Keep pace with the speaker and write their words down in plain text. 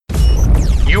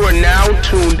now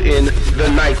tuned in the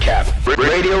Nightcap.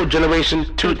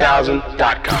 RadioGeneration2000.com.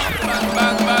 Bang,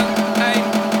 bang, bang,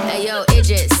 hey yo,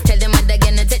 Idris, tell them what they're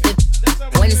gonna take the.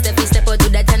 When Steffi step out to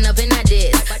that turn up in a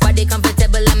this. Body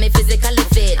comfortable and me physically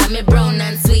fit. I'm a brown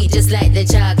and sweet, just like the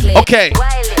chocolate. Okay.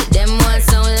 Them ones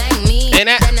sound like me. Ain't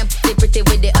that? Then I'm pretty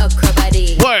with the okra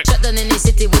body. Work. Shut down in the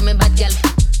city with me bad girl.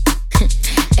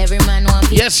 Every man want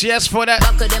people. Yes, for that.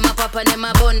 Buckle them up, up and them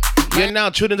a bun. You're now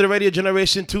tuned into the Radio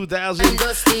Generation 2000,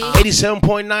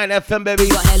 87.9 FM, baby.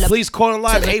 Please call in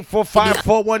live,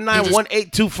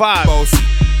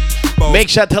 845-419-1825. Make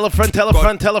sure tell a friend,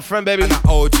 baby.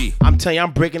 I'm telling you,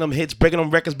 I'm breaking them hits, breaking them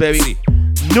records, baby.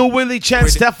 New Willie,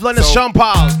 Chance, Steph London, Sean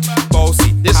Paul.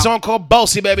 This song called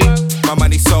Bossy, baby. My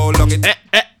money so long,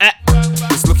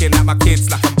 it's looking at my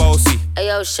kids like I'm bossy. Hey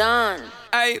yo, Sean.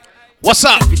 Hey. What's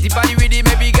up? Spitty body with it,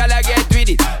 maybe gala get with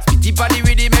it. Spitty body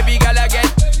with it, maybe gala get.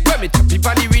 When me choppy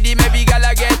body with it, maybe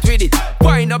gala get with it.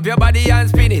 Wind up your body and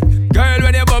spin it. Girl,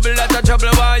 when you bubble, that's a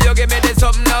trouble. Why you give me this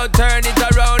something now? Turn it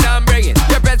around and bring it.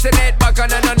 You're pressing it back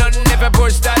on and on. If you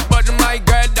push that button, my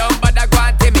girl down, but I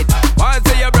can't timid. Once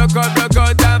you broke out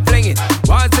and fling it.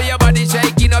 Once your body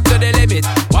shaking up to the limit.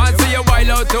 Once you wild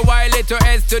out to wild it to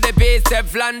S to the base,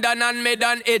 Steph London and mid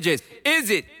on edges. Is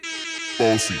it?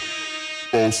 Bossy.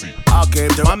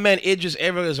 My man Idris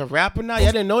Elba is a rapper now.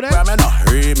 Y'all didn't know that?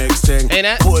 Remix thing. Ain't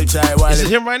that? This is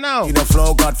him right now. You know,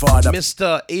 Flow Godfather.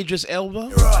 Mr. Idris Elba.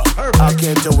 I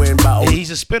came to win battle. Hey,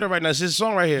 he's a spitter right now. It's his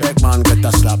song right here. Big man get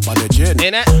a slap on the chin.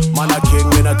 Ain't that? Man a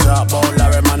king in a top ball,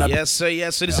 Larry man a. Yes, sir.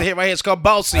 This is a hit right here. It's called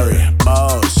Bossy.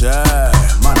 Bossy,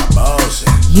 man a bossy.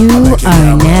 You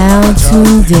are now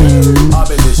tuned in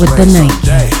with the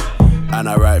night. And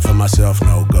I write for myself,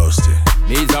 no ghosting.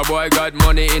 Needs a boy got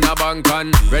money in a bank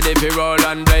on. Ready for roll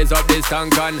and blaze up this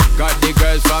tank on. Got the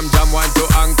girls from Jamwan to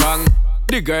Hong Kong.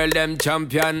 The girl them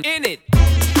champion in it.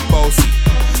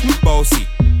 Bossy,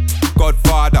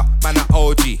 Godfather, man a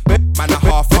OG. Man a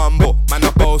half humble, man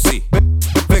a bossy.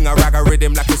 Fling a rag a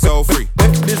rhythm like it's so free.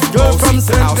 This girl from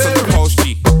house of the post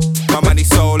G. My money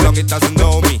so long it doesn't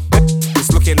know me.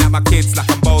 It's looking at my kids like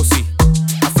I'm bossy.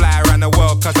 I fly around the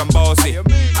world cause I'm bossy.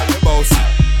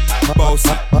 Bossy,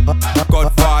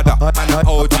 Godfather, man a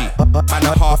OG. Man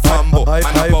a half humble, man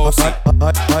a bossy.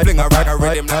 Fling a rag a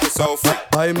rhythm like it's so free.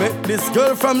 I met this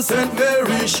girl from St.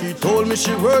 Mary. She told me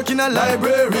she work in a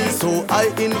library, so I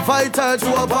invite her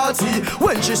to a party.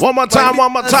 When she one more time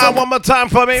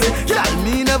for me. Girl,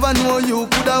 me never know you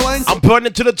coulda wine. I'm putting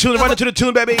it to the tune, running to the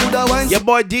tune, baby. Your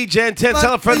boy DJIntence,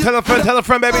 tell a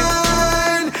friend, baby.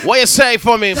 What you say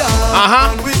for me?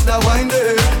 With the wine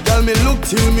there, girl, me look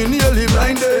till me nearly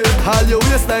blinded. All your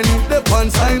waistline in the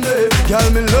pants sign there. Girl,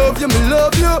 me love you,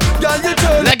 girl, you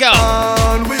turn. Let go.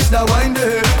 On with the wine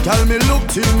there, girl, me look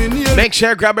till me nearly. Make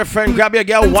sure grab your friend, grab your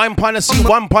girl, one policy,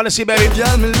 baby.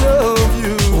 Girl, me love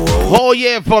you. Oh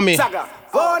yeah, for me.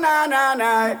 Oh na.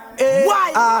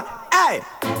 Why? Hey.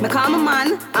 Me call my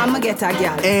man, I'ma get a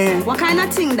girl. What kind of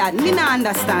thing that me not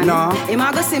understand? No. Him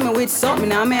a go see me with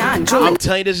something in my hand. I'm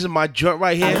telling you, this is my joint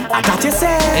right here. I got you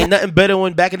say. Ain't nothing better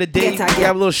when back in the day you got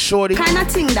a little shorty. Kind of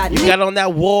thing that you got on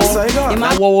that wall.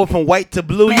 That wall went from white to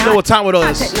blue. Me You know what time it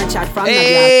is.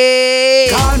 Hey.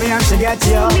 Call me and she get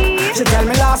you. She tell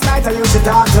me last night I used to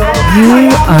talk to her. You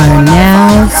are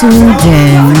now tuned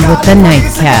in with the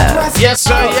Nightcap. Yes,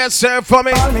 sir, for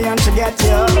me. Call me and she get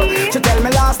you. She tell me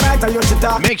last night I used to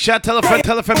talk. Make sure tell a friend,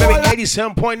 baby.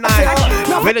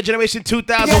 87.9. Radio Generation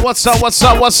 2000. What's up?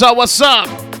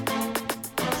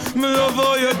 Me love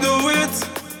how you do it.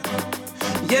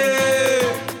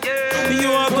 Yeah.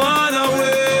 You are gone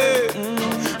away.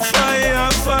 Fire.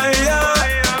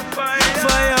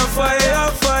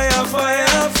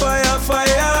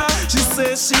 She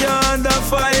says she under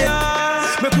fire.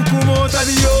 Me could come out of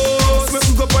the house. Me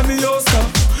could go up on the house top.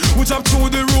 We jump through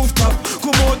the rooftop.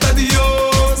 Come out of the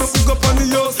house. Me could go up on the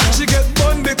house. She get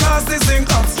burned because they sing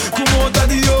up. Come out of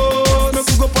the house. Me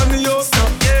could go up on the house top.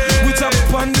 We jump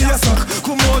on the house.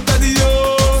 Come out of the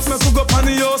house. Me could go up on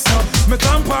the house top. Me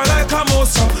tamper like a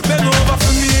mouse top. Bend over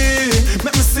for me.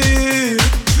 Let me see.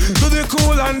 Do the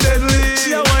cool and deadly.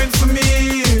 She a wine for me.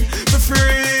 For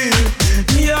free.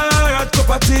 Me a hot cup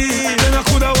of tea. Then I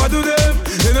coulda what do them.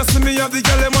 Then I see me have the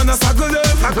girl them and I suckle them.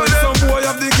 Some boy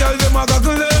have the girl them a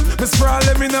goggle them. Me sprawl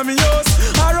them inna me house.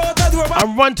 I wrote that door.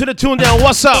 I'm run to the tune down.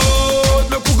 What's up?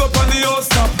 Me cook up on the house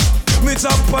top. Me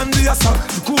chop on the ass.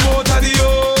 Come out of the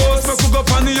house. Me cook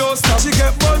up on the house top. She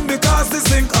get burned because the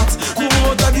sink hot. Come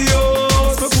out of the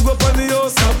house. Me cook up on the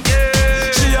house top.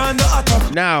 She under attack.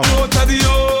 Now. Come out of the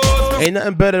house. Ain't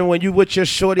nothing better than when you with your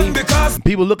shorty.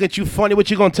 People look at you funny. What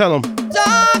you gonna tell them?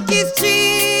 Talk is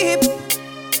cheap.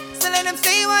 So let them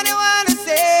say what they wanna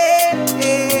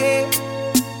say.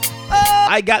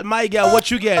 I got my girl. What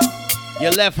you get?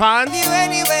 Your left hand?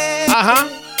 Uh-huh.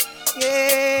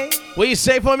 Yeah. What you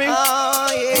say for me? Oh,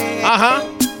 yeah. Uh-huh.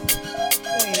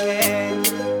 Yeah.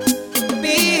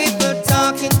 People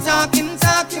talking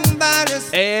about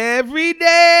us every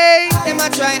day. Them a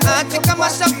try hard to come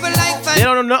and shuffle like fun. They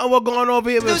don't know nothing what's going on over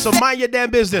here, so mind your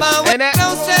damn business. And that,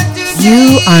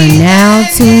 you are now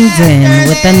tuned in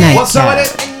with the Night what's up Chat.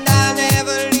 with it?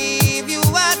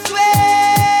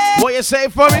 What you say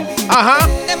for me? Uh-huh.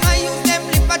 Them a use them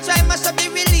lip a try mash up the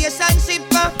relationship.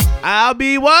 I'll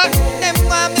be what? Them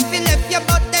want me feel left you,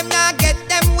 but them not get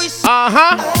them wish.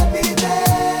 Uh-huh. I'll be there.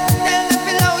 Tell them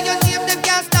feel how you name, them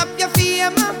can't stop your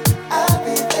fame. I'll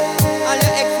be there. All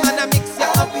your ex-man a mix you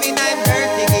up in I'm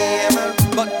dirty game.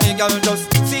 But me girl just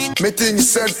see. Me thing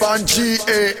said from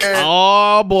GAN.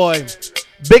 Oh boy.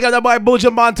 Big up the boy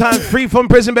Bujan Bontan, free from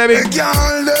prison, baby.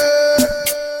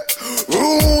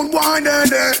 Rude boy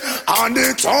there, and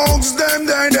the tongues them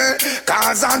there,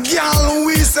 cause a girl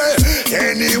we say,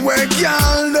 anyway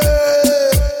girl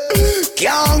there,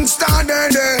 gangsta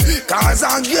there, cause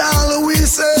a girl we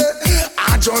say,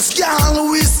 I just girl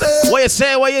we say.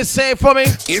 What you say for me?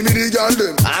 Give me the girl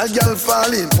them, all girl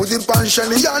falling, put it on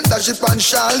Shelly and dash it on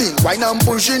Charlene, wine and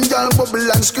pushing girl bubble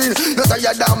and screen, not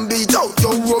tired and beat out,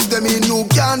 you rub them in, you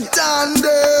can't stand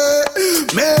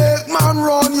it, make man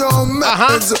run your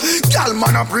meds. Girl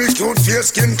man a pretty cute face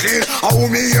skin clean. How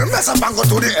me here mess up and go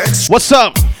to the X. What's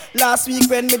up? Last week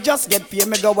when me just get paid,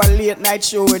 me go a late night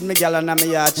show with me gal and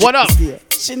me yard. What up?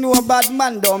 She know a bad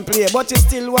man don't play, but she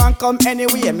still want come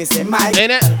anyway. Me say my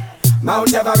ain't it?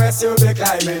 Mount Everest you be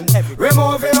climbing.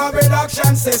 Removing our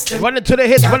production system. Running to the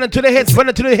hits,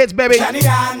 baby.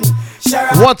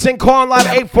 Sheriff. What's in call line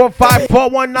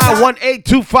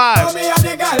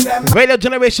 845-419-1825. Radio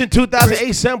Generation 2008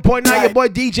 7.9. Your boy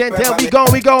DJIntence. We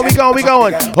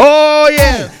going. Oh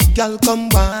yeah. Girl, come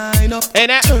wind up,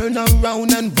 and that, turn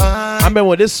around and wind. I remember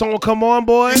when this song come on,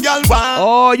 boy. Girl,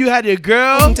 oh, you had your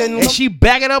girl, and she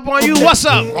backing up on you. What's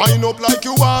up? Wind up like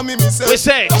you want me say. We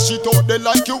say. Dash it out there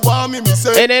like you want me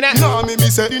say. And then that. Nah, me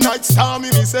say. The night star me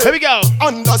say. Here we go.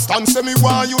 Understand, say me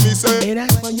why you me say. And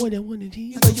that.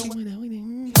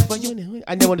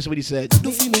 I never understood what he said.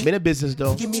 Been a business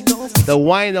though. The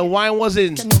wine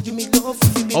wasn't.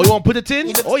 Oh, you want to put it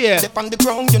in? Oh yeah. Step on the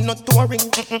ground, you're not touring,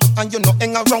 and you're not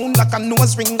hang around like a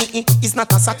nose ring. It's not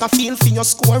a soccer field for your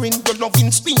scoring. Your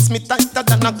loving squeeze me tighter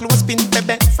than a clothespin,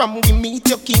 baby. From we meet,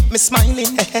 you keep me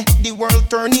smiling. The world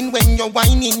turning when you're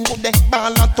whining. The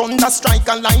ball of thunder strike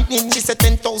a lightning. She said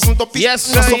 10,000 up. Yes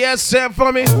sir,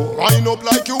 for me. Wind up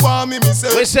like you want me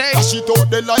say. We say. Dash it out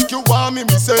there like you want me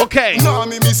say. Okay. Nah,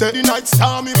 me say. The night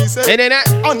star me say. And then that.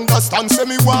 Understand, say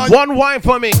me why. One wine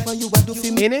for me.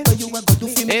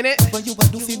 In it.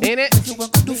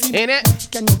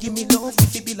 Can you give me love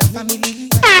if it be like family? You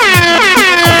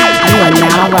are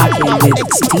now rocking with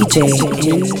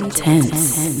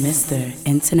DJIntence, Mr.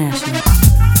 International.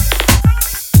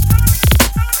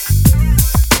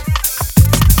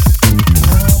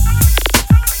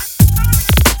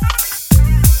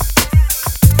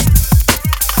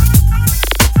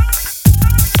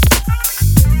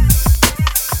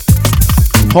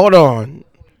 Hold on.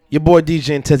 Your boy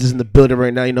DJIntence is in the building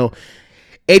right now,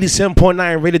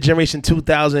 87.9 Radio Generation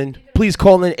 2000. Please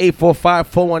call in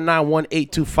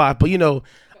 845-419-1825. But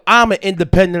I'm an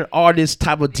independent artist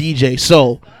type of DJ,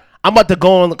 so I'm about to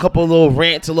go on a couple of little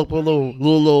rants, a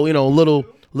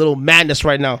little madness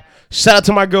right now. Shout out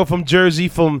to my girl from Jersey,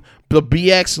 from the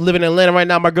BX, living in Atlanta right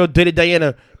now. My girl Dirty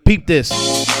Diana. Peep this.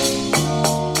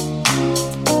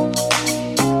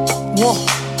 Whoa.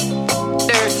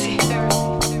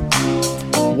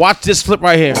 Watch this flip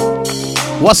right here.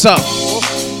 What's up?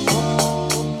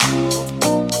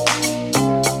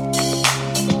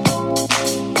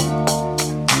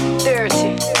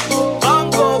 Dirty.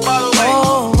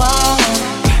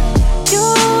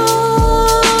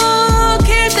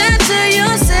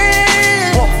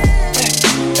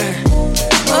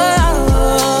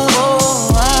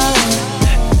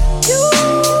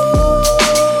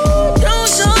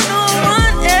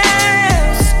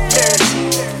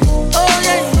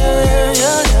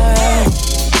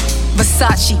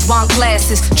 Want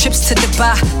glasses, trips to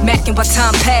Dubai, macking while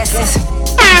time passes. You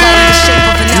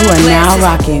are now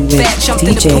rocking with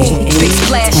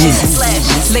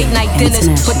DJIntence. Late night dinners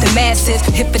with the masses.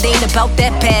 If it ain't about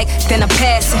that bag, then I'm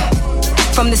passing.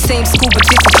 From the same school but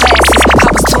different classes. I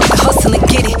was taught to hustle and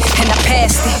get it, and I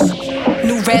passed it.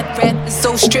 New rap,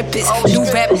 so strippers. New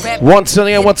rap, Once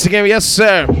again, yes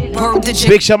sir.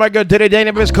 Big shout my girl Diddy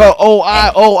Dana, it's called OI.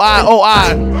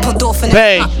 Pulled off in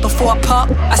Bang. Before I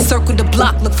pop, I circled the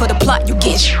block, look for the plot you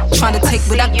get. Trying to take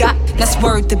what I got, that's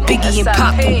word to Biggie and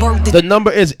Pop. The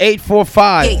number is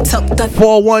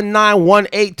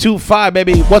 845-419-1825,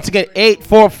 baby. Once again,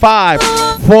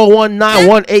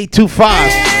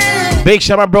 845-419-1825. Big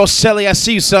shout my bro Shelly, I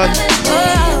see you, son.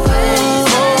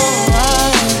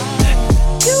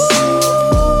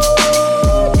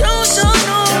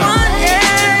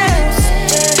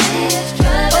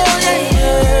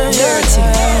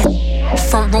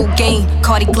 Front row game,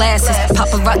 Cardi glasses,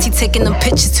 paparazzi taking them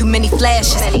pictures, too many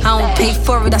flashes. I don't pay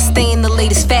for it, I stay in the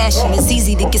latest fashion. It's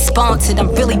easy to get sponsored,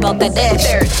 I'm really about that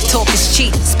action. Talk is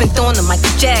cheap, spent on the Michael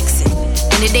Jackson,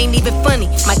 and it ain't even funny,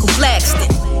 Michael Blackston.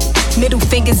 Middle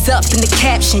fingers up in the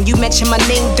caption, you mention my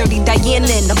name, Dirty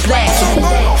Diana, and I'm black.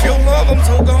 Off your love, I'm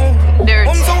so gone.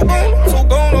 I'm so gone, I'm so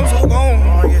gone, I'm so gone.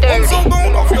 I'm so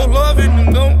gone off your love and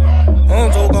I'm gone.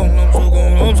 I'm so gone, I'm so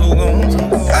gone, I'm so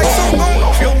gone. I'm so gone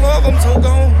off your love, I'm so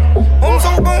gone. I'm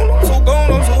so gone, I'm so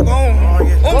gone, I'm so gone.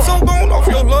 I'm so gone off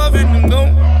your love and I'm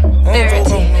gone. I'm so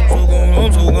gone, I'm so gone,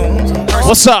 I'm so gone.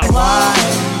 What's up?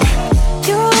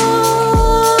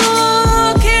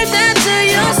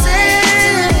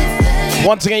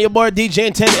 Once again, your boy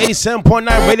DJIntence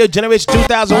 87.9 Radio Generation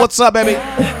 2000. What's up, baby?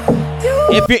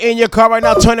 If you're in your car right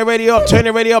now, turn the radio up,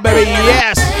 baby.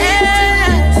 Yes.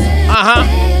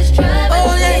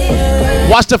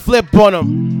 Watch the flip on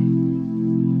them.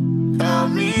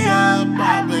 I'm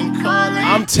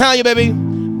telling you, baby.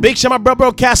 Big shout my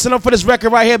bro casting up for this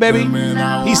record right here, baby.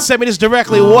 He sent me this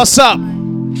directly. What's up?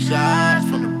 Shots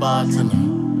from the bartender.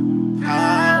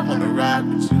 I wanna ride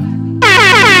with you.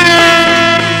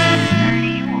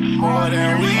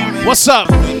 What's up?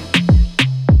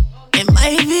 It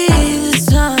might be this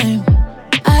time.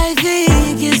 I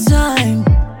think it's time.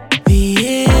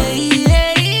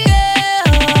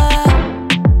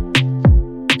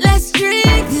 Let's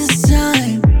drink this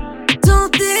time.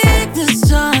 Don't think this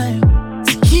time.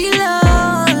 Tequila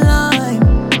lime.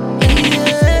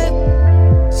 Yeah.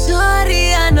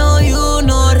 Shorty, I know you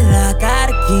know that I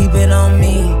gotta keep it on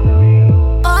me.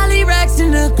 All the racks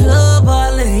in the club,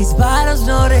 all of these bottles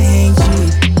know they ain't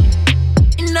cheap.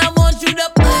 And I want you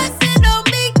to bust it on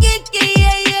me,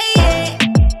 yeah.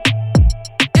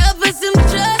 Yeah, put some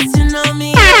trust in on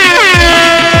me.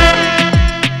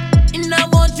 And I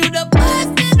want you to bust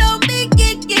it on me,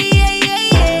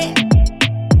 yeah.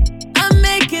 I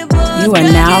make it bust. You are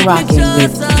now rocking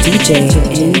with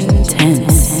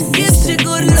DJIntence. Give she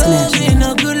good loving,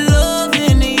 a good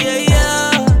loving,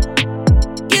 yeah.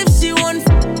 Give she one,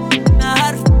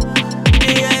 not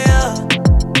yeah.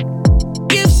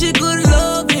 Give she good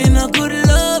loving, a good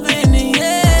loving,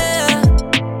 yeah.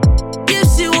 Give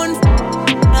she one,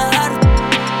 not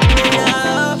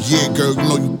yeah. Yeah, girl, you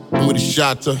know you with a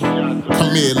shotter.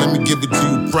 Come here, let me give it to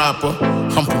you proper.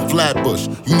 I'm from Flatbush,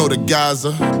 you know the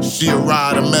Gaza. She a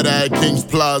ride, I met her at King's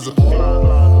Plaza.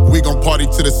 We gon' party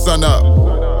till the sun up.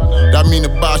 That mean the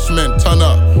Bosch men turn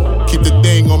up. Keep the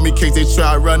thing on me in case they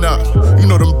try to run up. You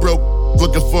know them broke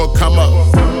looking for a come up.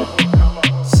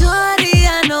 Shorty,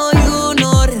 I know you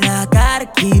know that I gotta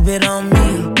keep it on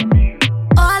me.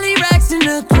 All the racks in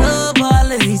the club,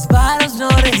 all of these bottles know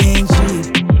they ain't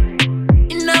cheap.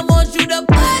 And I want you to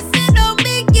bust it on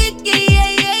me,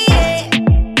 yeah.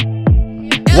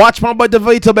 Watch my boy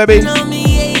DeVito, baby. Hold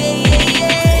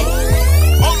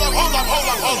up.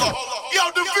 Yo,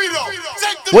 DeVito,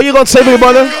 take the What you gonna say, me,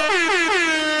 brother?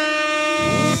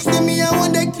 See me, I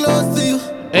want that close to you.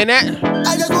 Ain't that?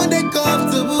 I just want that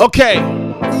comfortable. Okay.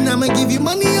 And I'ma give you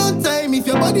money on time if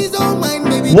your body's don't mind,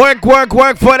 baby. Work for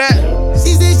that.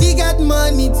 She said she got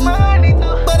money too,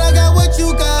 but I got what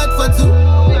you got for two.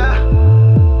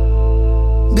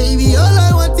 Baby, all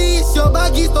I want is your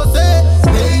baggy to say,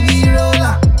 baby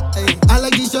roller. Hey, I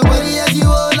like this your body as you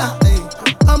roller. Hey,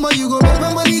 how much you go make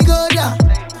my money go down?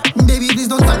 Baby, please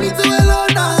don't turn me to a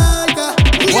loner.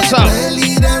 What's up?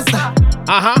 Belly dancer.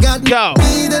 Got go.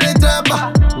 Me the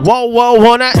trapper.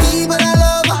 Whoa, that. Me but I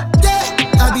love her.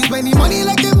 Yeah, I be spending money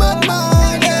like a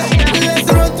madman. Yeah,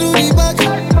 let's run through the back.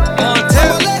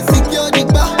 Let's secure the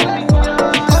bar.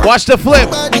 Watch the flip.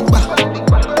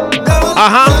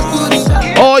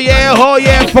 Oh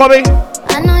yeah, for me.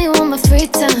 I know you want my free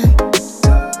time.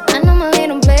 I know my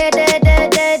little play,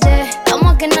 I'm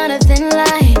walking on a thin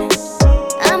line.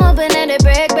 I'm hoping that it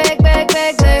break.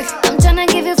 I'm tryna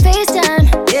give you FaceTime,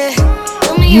 yeah.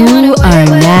 You are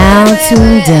now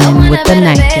tuned in with the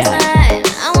Nightcap. I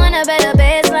want a better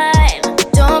baseline.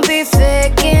 Don't be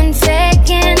faking,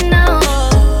 no.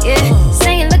 Yeah,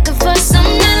 say you're looking for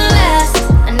something less.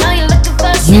 I know you're looking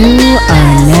for something. You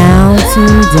are now tuned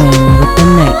in with the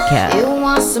Nightcap. You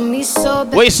want some me so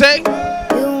bad. What you say?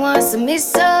 You want some me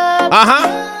so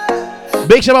bad.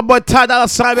 Big shout out my boy Ty Dolla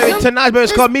 $ign, baby. Tonight, baby,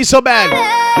 it's called Me So Bad.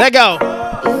 Let go.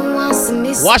 You want some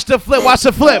me so Watch the flip, watch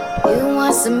the flip. You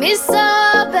want some me so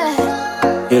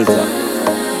bad. Hilltop.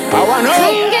 I wanna know.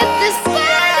 Come get this I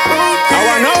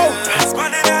wanna know.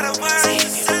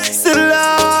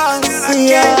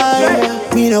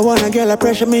 Me no wanna girl a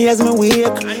pressure me as me wake.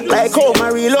 Like how my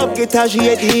real love get a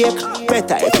headache.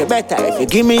 Better if you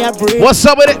give me a break. What's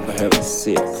up with it? For heaven's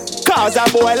sake. Cause a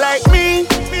boy like me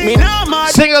no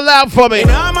mad. Sing it loud for me.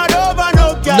 Me no mad over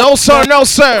no girl. No sir, no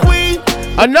sir.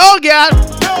 A no girl.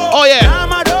 Oh yeah. No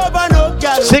mad over no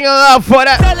girl. Sing it loud for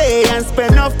that. And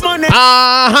spend enough money. No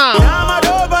mad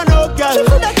over no girl. She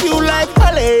coulda cute like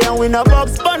Holly and we no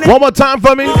box bunny. One more time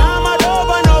for me. No mad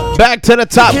over no. Back to the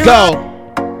top, go.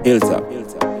 Hilltop.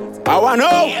 I wanna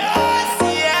know.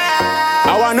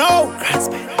 I wanna know.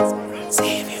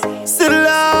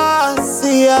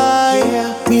 Selassie,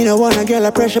 me no wanna girl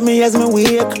a pressure me as me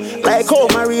wake. Like how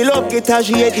my real love get a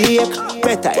headache.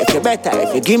 Better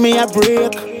if you give me a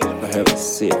break. For heaven's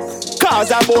sake. Cause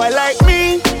a boy like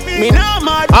me no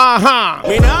mad.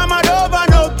 Me no mad over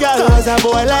no girl. Cause a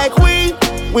boy like we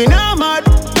no mad.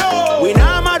 We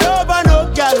no mad over no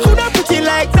girl. Coulda pretty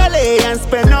like Dolly and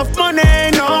spend enough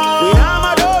money, no. We no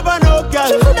mad over no girl.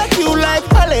 She coulda cute like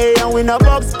Holly and we no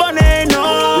box bunny, no.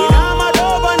 We no mad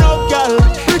over no girl.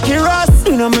 Ricky Ross,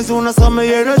 you know me soon as some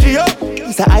energy up.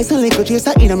 It's a ice and liquor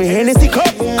chaser in me Hennessy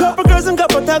cup. Couple girls and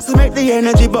couple taps to make the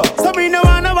energy buck. So me no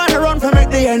wanna run for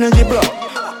make the energy block.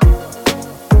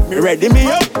 Me ready me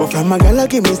up, but from my girl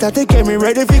give me start to get me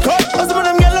ready for cut. Cause some of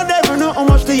them girl never know how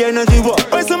much the energy was.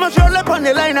 When so much roll up on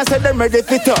the line, I said them ready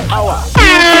for touch. My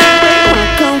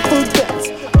confidence,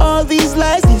 all these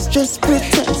lies is just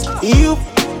pretense. You,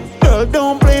 girl,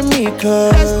 don't blame me,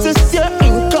 cause that's just your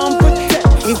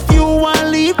incompetence. If you wanna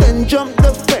leave, then jump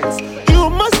the fence. You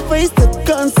must face the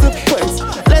consequence.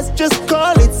 Let's just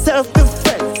call it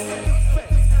self-defense.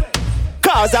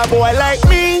 Cause a boy like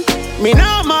me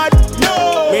no mad.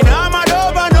 No, me no mad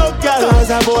over no girl. Cause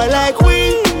a boy like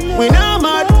we no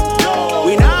mad. No,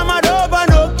 we no mad over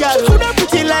no girl. She coulda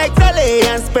pretty like Dolly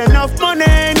and spend enough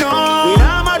money, no. We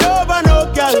no mad over no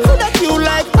girl. She coulda cute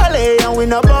like Holly and we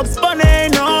no box bunny,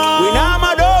 no. We no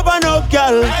mad over no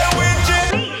girl.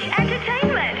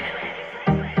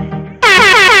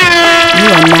 You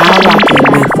are now rocking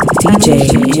with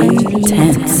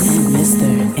DJIntence, Mr.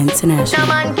 International. No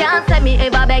man can't say me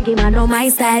ever beg him, I know my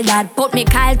style that. Put me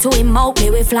Kyle to him out,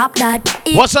 me we flop that.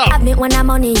 What's up? Have me when I'm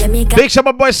money, yeah, me Big shout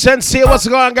out my boy Sensei. What's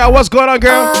going on, girl? What's going on,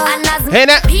 girl? Hey,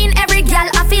 that. Pin every girl,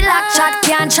 I feel like chat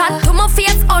can't chat to my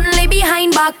face only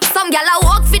behind back. Some girl I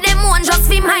walk for them one just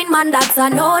for mine, man. That's a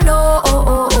no.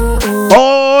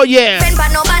 Oh yeah. Spend for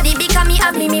nobody because me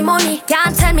have me money.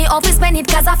 Can't tell me how to spend it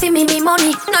cause I feel me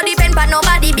money. No depend for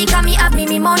nobody because me have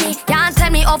me money. Can't tell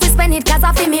me how to spend it cause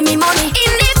I feel me money.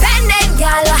 Independent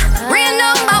girl, real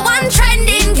number one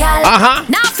trending girl.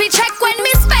 Now fi check when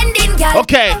me spending girl.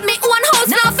 Okay. Me one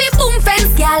house now fi boom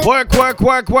fence girl. Work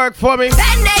for me.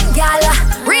 Independent girl,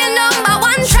 real number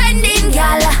one trending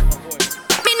girl.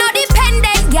 Me no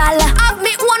dependent girl. Have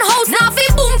me one house now fi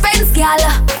boom fence girl.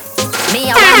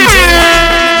 Me a one.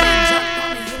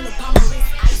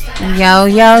 Yo.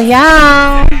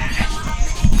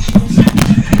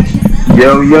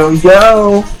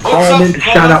 Calling in to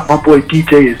shout out my boy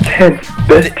DJIntence,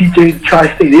 best DJ in the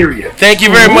tri-state area. Thank you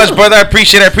very much, brother. I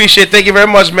appreciate it. Thank you very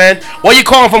much, man. Where you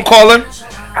calling from, Colin?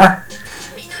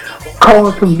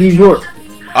 Calling from New York.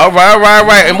 All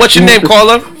right. And what's your name,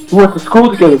 Colin? We went to school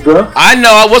together, bro. I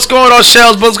know. What's going on,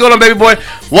 Shells? What's going on, baby boy?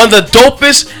 One of the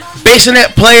dopest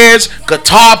bassinet players,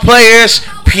 guitar players,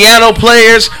 piano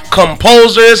players,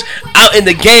 composers out in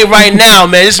the game right now,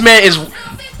 man. This man is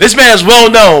well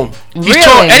known.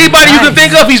 Anybody you can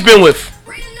think of, he's been with.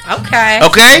 Okay.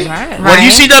 Right. When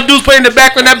you see them dudes playing in the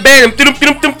background, that band,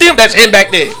 that's him back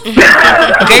there.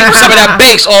 Okay, some of that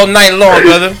bass all night long,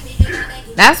 brother.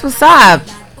 That's what's up.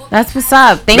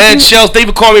 Thank you. Shells, thank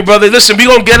you for calling me, brother. Listen, we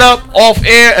gonna get up off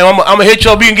air, and I'm gonna hit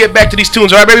y'all. We can get back to these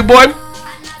tunes, all right, baby boy?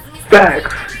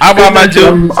 Facts. All right, my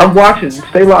dude. I'm watching.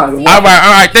 Stay live. All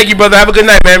right. Thank you, brother. Have a good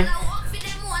night, man.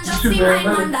 You too,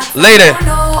 man. Later.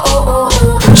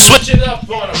 Switch it up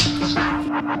on him.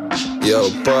 Yo,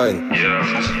 Pine.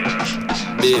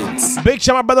 Beats. Big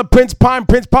shout out, my brother Prince Palm.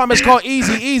 It's called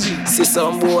Easy. See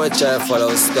some boy try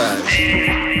follow style.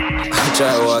 I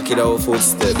try walk it out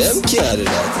footstep. Them can't do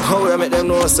that. How I make them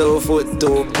know so foot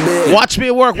too big. Watch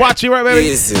me work, baby.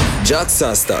 Easy.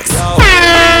 Jackson stocks. Yo,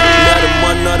 the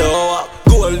man not the hour.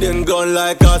 Go Golden gun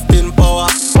like Austin Power.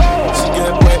 She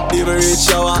get wet, even reach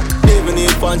shower. Even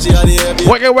if punchy at the heavy.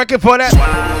 Working for that.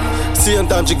 Same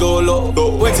time she go low.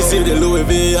 When she see the Louis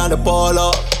V and the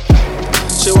Polo,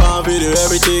 she want video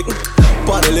everything.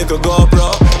 Party like a GoPro.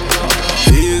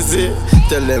 Easy,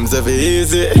 tell them say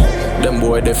easy. Them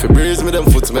boy they fi breeze me, them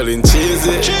foot smelling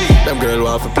cheesy. Them girl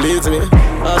want to please me,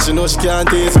 and she know she can't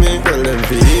tease me. Tell them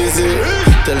fi easy,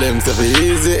 tell them say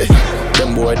easy.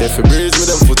 Them boy they fi breeze me,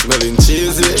 them foot smelling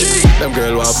cheesy. Them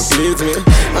girl want to please me,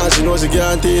 and she know she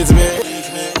can't tease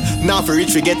me. Now for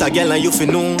rich we get a girl and you fi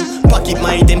know. Pocket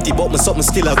my empty but my something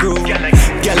still a grow.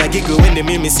 Girl a giggle when they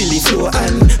make me silly flow.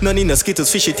 And none in the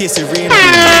Skittles fishy tasty rain.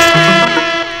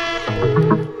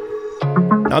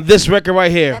 Now this record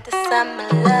right here,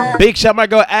 big shout my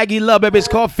girl Aggie Love, baby. It's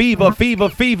called Fever.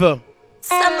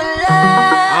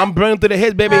 I'm bringing through the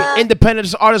hits, baby.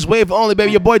 Independent artist wave only,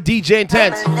 baby. Your boy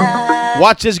DJIntence.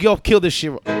 Watch this girl kill this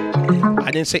shit. I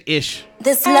didn't say ish.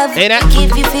 This love ain't that?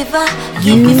 Give you fever,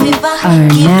 You are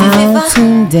now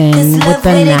tuned in with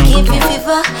the night. Give you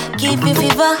fever, give you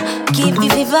fever, give you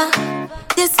fever.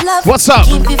 This love What's up?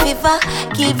 Give you fever,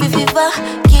 give you fever,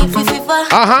 give you fever.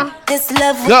 This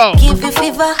love Go. Give you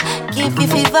fever, give you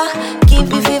fever,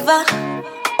 give you fever.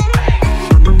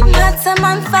 I'm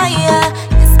on fire.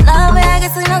 This love I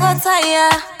guess I no go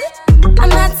tire.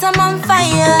 I'm on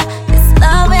fire. This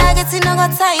love I guess I no go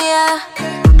tire.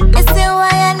 It's you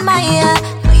I admire.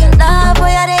 For your love, boy,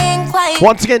 I ain't quiet.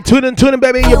 Once again, tune in,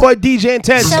 baby. Your boy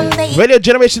DJIntence. Radio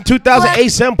Generation 2008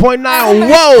 7.9.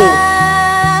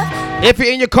 Whoa! If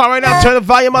you're in your car right now, turn the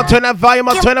volume up, turn that volume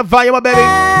up, baby.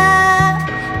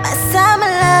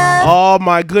 Oh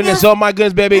my goodness,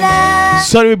 baby.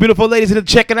 So many beautiful ladies in the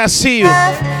check and I see you.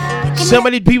 So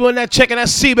many people in that check and I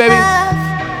see, baby.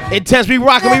 Intense, we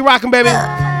rocking, baby.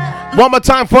 One more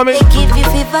time for me. Give you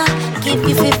fever, give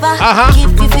you fever,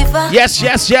 give you fever. Yes,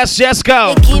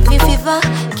 go. Give you fever,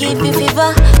 give you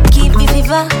fever, give you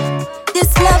fever. This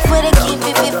love where they give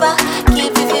you fever,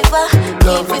 give you fever,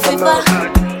 give you fever.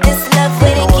 This love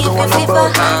where they give you fever,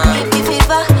 give you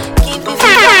fever, give you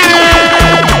fever.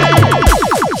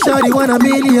 Shawty want $1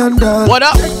 million. What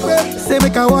up? Say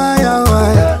make a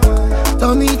wire.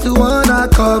 Tell me to wanna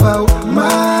cover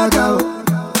my girl.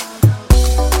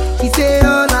 She say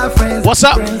all her friends. What's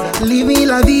up? Leave me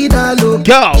la vida loca.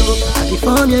 Go.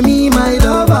 California, me my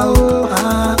lover.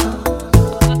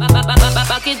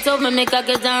 Back it up, me make a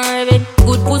get and rev it.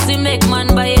 Good pussy make man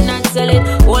buy it and sell it.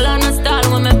 All on a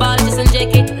style when me ball just and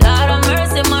check it. Lord of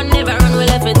mercy, man never run we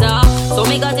left it off. So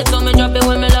me got it, so me drop it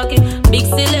when me lock it. Big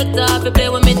selector, if you play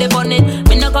with me, they on it.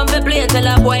 Me no come for play, tell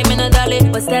a boy me no dolly.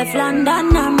 But Steph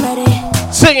London, I'm ready.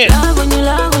 Sing it. Love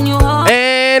when you hold.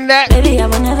 And that. Baby, I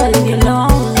will never leave you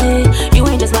lonely. You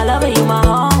ain't just my lover, you my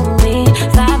homie.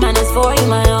 5 minutes for you,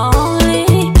 my only.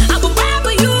 I will rap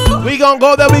for you. We gon'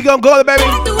 go there, baby.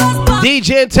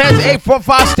 DJIntence,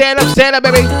 845, stand up,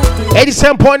 baby.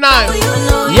 87.9.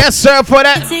 Yes, sir, for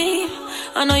that.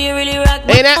 I know you really rock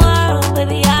me. Ain't that?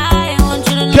 Baby, I want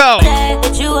you to know Go.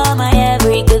 that you are my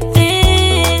every good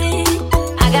thing.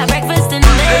 I got breakfast in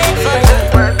the bed for you.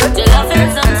 Your love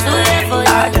and some sweet for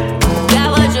you.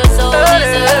 Got what your soul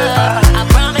deserves. I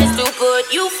promise to put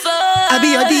you first. I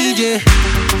be your DJ.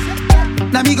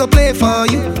 Now me go play for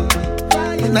you.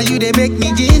 Now you they make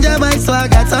me ginger my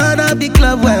swag. I turn up the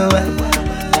club well.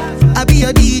 I be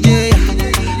your DJ.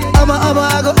 I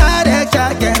go add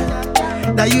extra,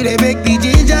 yeah. Now you they make me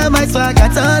ginger my swag. I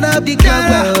turn up the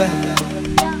club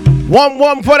well.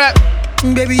 One for that.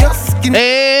 Baby, your skin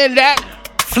and that.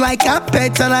 Fly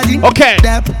carpet Aladdin. Okay.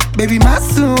 That baby, my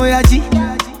son, Oyaji.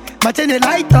 My chain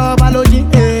light up, Aloji.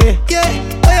 Yeah,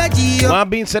 Oyaji. Mom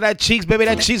being said that cheeks, baby.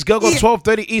 That cheeks go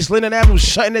 1230 East Linden Avenue,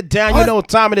 shutting it down. You know what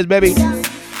time it is, baby.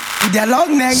 That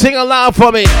long neck. Sing aloud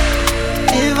for me.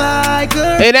 If I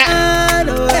could. Hey, that.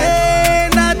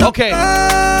 Okay.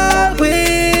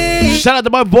 Shout out to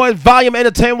my boys, Volume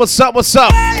Entertainment. What's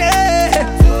up?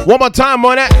 One more time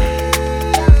on that.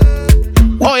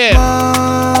 Oh, yeah.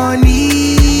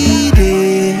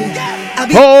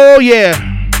 Oh, yeah.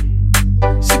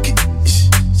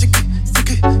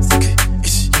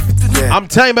 I'm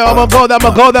telling you, man, I'm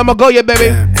gonna go, yeah,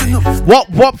 baby.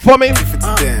 What for me?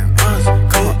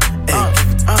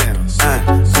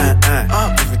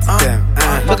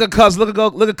 Look at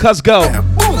cuz go.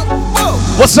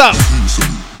 What's up?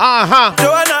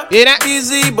 Joanna, yeah, that?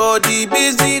 busy body,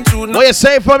 busy tonight. What you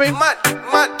say for me? Mad,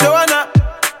 Joanna,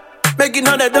 making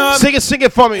 $100. Sing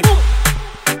it for me.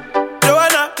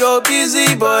 Joanna, your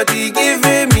busy body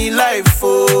giving me life,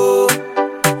 oh,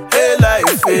 hey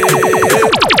life, hey.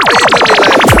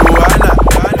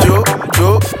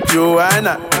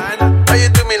 How you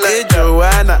do me like Joanna,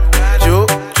 Joanna? How you do me like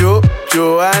Joanna,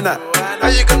 Joanna. How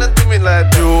you gonna do me like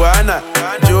Joanna?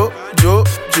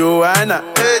 Joanna.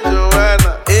 Hey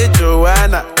Joanna. Hey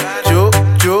Joanna.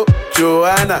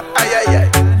 Joanna. Ay, ay, ay.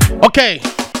 Okay.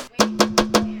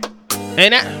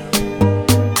 Ain't that?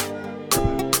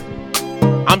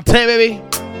 I'm telling you, baby.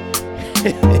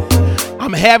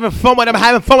 I'm having fun with it. I'm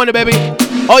having fun with it, baby.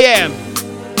 Oh, yeah. A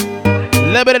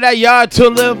little bit of that yard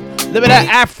tune, little bit of that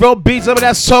Afro beats, a little bit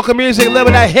of that soca music, a little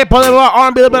bit of that hip hop, a little bit of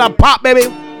R&B, a little bit of pop, baby.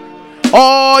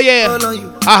 Oh, yeah.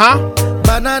 Uh-huh.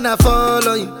 Banana fall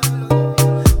on you.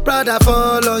 Prada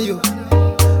fall on you.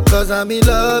 Cause I'm in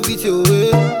love with you.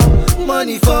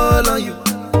 Money fall on you.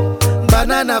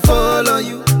 Banana fall on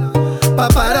you.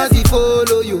 Paparazzi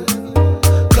follow you.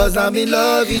 Cause I'm in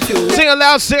love with you. Sing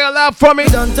aloud for me.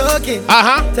 Done talking.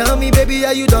 Uh-huh. Tell me, baby,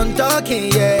 are you done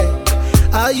talking? Yeah.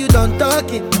 Are you done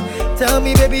talking? Tell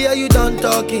me, baby, are you done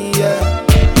talking? Yeah.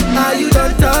 Are you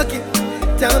done talking?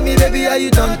 Tell me, baby, are you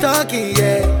done talking?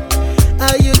 Yeah.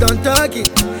 Are you done talking?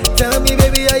 Tell me,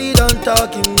 baby, are you done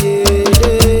talking? Yeah.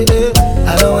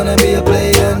 I don't wanna be a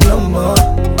player no more.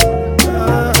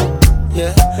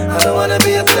 Yeah. I don't wanna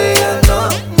be a player no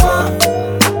more.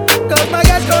 Cause my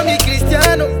guys call me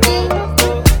Cristiano,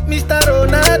 Mr.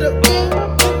 Ronaldo.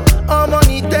 Oh,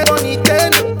 money ten.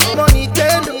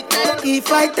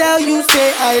 If I tell you,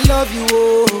 say I love you,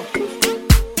 oh.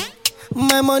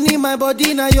 My money, my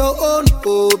body, now your own,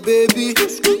 oh baby.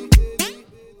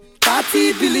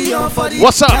 30 billion for the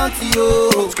What's up? county,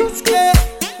 oh. Yeah.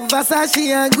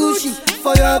 Versace and Gucci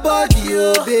for your body,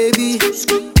 oh baby.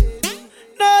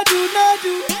 No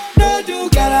do,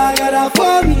 gotta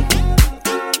for me.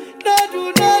 No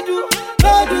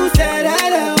do, say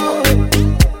that, oh.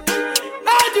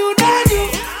 No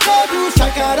do,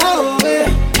 shakara, oh.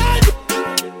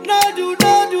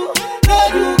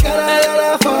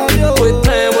 Quit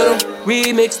playing with them,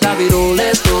 remix, stop it all,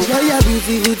 let's go. Yeah,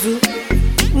 beautiful too.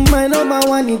 My number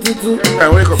one in the two. Hey,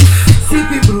 wake up.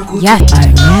 You are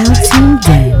now tuned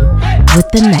in with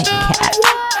the Nightcap.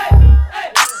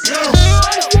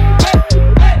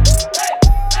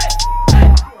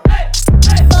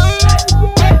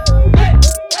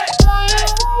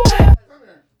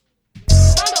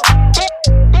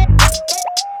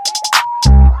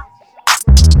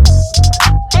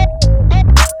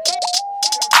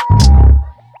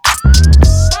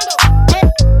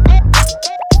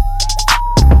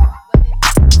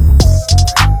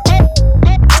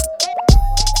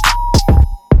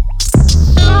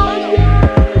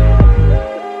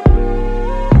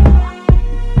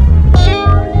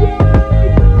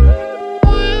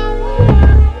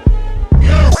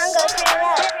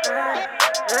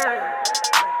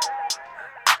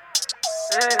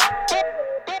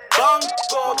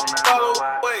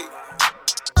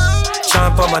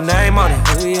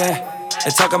 They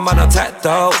talking about no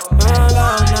tattoo.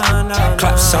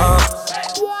 Clap song,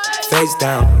 face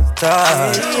down,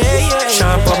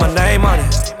 shine, put my name on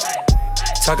it.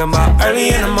 Talking about early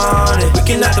in the morning. We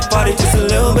can at the party just a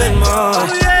little bit more.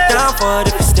 Down for it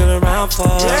if you're still around for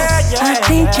it. I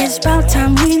think it's about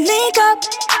time we link up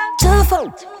to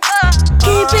vote.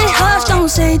 Keep it hush, don't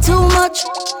say too much.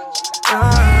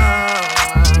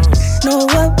 Know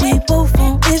what we both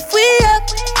want. If we up.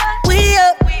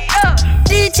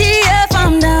 DTF,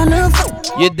 I'm down to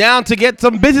vote. You're down to get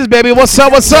some business, baby. What's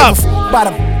up?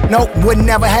 Nope, would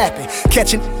never happen.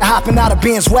 Catching, hopping out of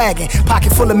Ben's wagon.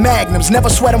 Pocket full of magnums. Never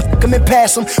sweat them, come and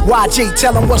pass them. YG,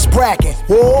 tell them what's brackin'.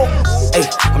 Whoa. Hey,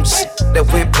 I'm just that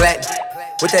with black.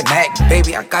 With that Mac,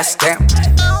 baby, I got stamped.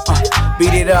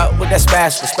 Beat it up with that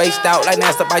spatula. Spaced out like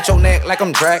Nasty, bite your neck like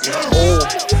I'm dragging. Oh,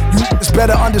 you just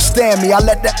better understand me. I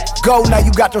let that go, now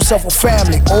you got yourself a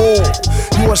family. Oh,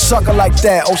 you a sucker like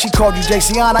that. Oh, she called you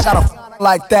JCon, I got a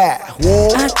like that. Whoa.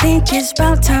 I think it's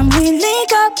about time we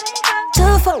link up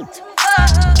to vote.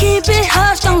 Keep it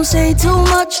hush, don't say too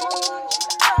much.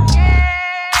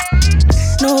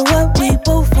 Know what we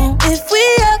both want. If we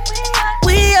up.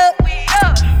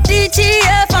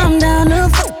 DTF, I'm down to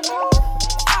vote.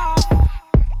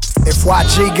 If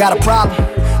YG got a problem,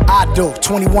 I do.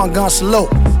 21 gun salute.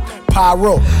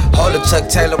 Pyro. Hold up, Chuck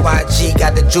Taylor, YG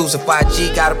got the juice. If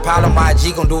YG got a problem,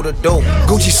 YG gon' do the do.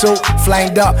 Gucci suit,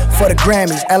 flamed up for the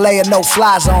Grammys. LA a no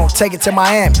fly zone, take it to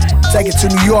Miami. Take it to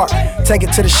New York, take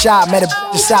it to the shop. Met a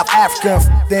in South Africa,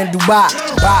 then Dubai.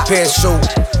 Bye. Parachute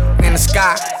in the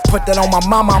sky. Put that on my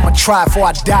mama, I'ma try before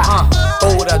I die.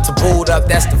 Boot up to boot up,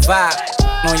 that's the vibe.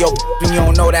 On your and you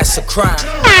don't know that's a crime.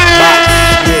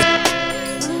 Yeah.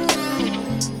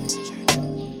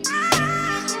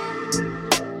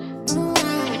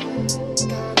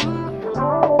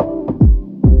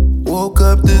 Woke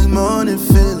up this morning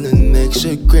feeling extra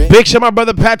shit great. Big shout my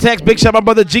brother Patex. Big shout my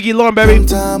brother Jiggy Lorne, baby.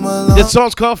 This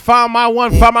song's called Find My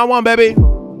One, Find My One, baby.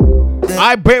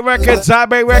 I break records,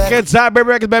 baby.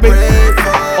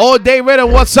 All day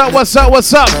rhythm. What's up? I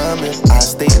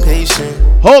stay patient.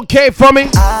 Okay for me.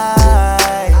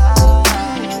 I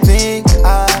think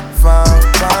I found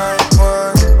my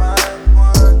one.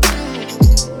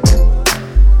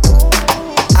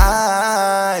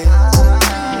 I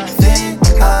think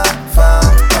I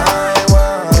found my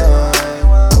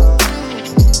one.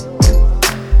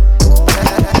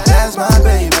 That's my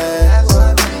baby.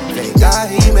 Thank God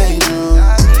he made you.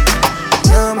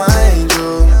 You're my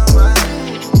angel.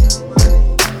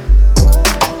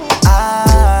 I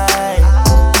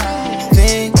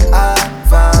think I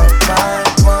found my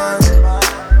one.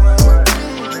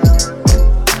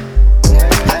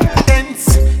 Intense,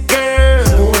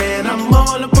 girl, when I'm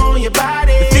all up on your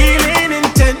body. The feeling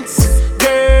intense,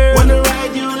 girl. Wanna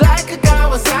ride you like a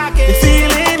Kawasaki. The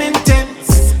feeling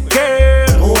intense,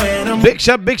 girl. When I'm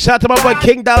Big shout to my boy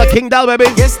King Dollar,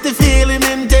 baby. Yes, the feeling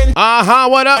intense.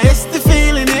 What up? Yes, the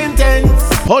feeling intense.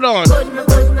 Hold on.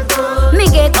 Me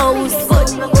get house.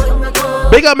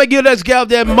 Big up, make you this girl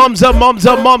there. Mums up,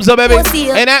 baby.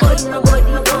 Ain't that?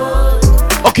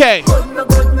 Okay.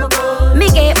 Me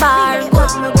get bar.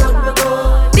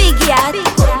 Big yacht.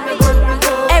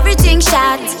 Everything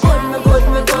shot.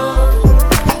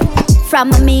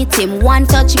 From a meet him, one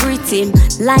touch greet him.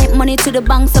 Like money to the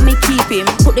bank, so me keep him.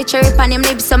 Put the cherry on him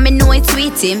lips, so me know it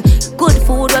sweet him. Good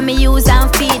food when me use and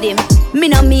feed him. Me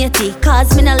no matey,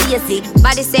 cause me no lazy.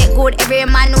 Body say good, every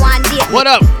man want date me. What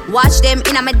up? Watch them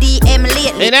in my DM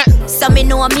lately. Ain't that? So me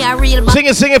know me a real Sing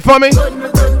it for me.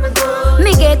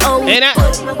 Me get out. Ain't that?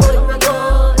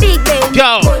 Big Ben.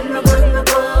 Go.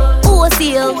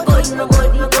 Wholesale.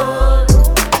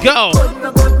 Go.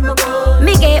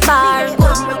 Me get bar.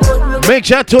 Make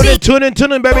sure tune in,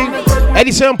 baby.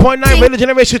 87.9 Radio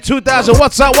Generation 2000.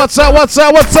 What's up?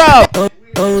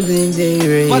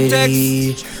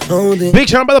 Big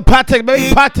shout out brother Patek, baby.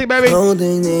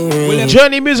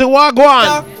 Journey Music,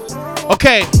 Wagwan.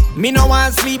 Okay. Me no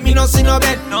want sleep, me no see no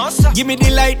bed. Give me the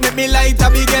light, make me light a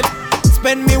big head.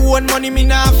 Spend me own money, me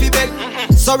nah fi beg.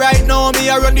 So right now me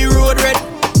a run the road red.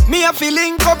 Me a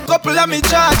feeling couple of me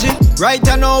charging. Right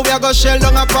now we a go shell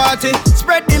down a party.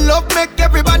 Spread the love, make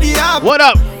everybody happy. What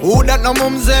up? Who that no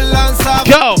mumsel and stop?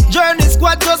 Go. Journey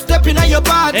squad just stepping on your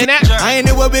party.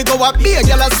 Anywhere we go up, be a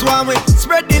girl a swam with.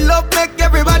 Spread the love, make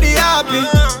everybody happy.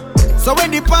 So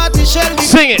when the party shell,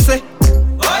 sing it. Say,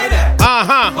 oi there.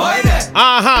 Oi there.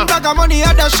 Bag of money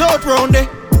at the short round there.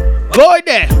 Oi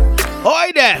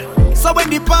there. So when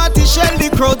the party shell, the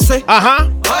crowd say,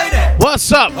 oi there.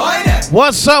 What's up? Oi there.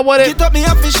 What's up with it? Get up me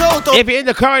up and shout up. If you're in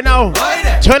the car right now,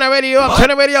 turn the radio up,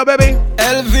 baby.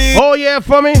 LV. Oh yeah,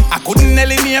 for me. I couldn't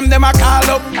nearly name them a call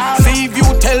up. See if you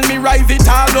tell me rise it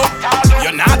all up.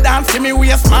 You're not dancing me,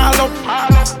 we a small up.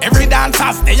 Every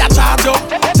dancer stay a charge up.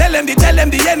 Tell them the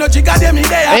energy got them in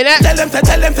there. Tell them say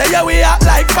yeah we are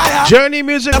like fire. Journey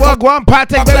Music, Wagwan,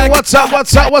 Patek, baby. What's up?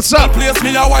 Place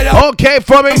me a wire. Okay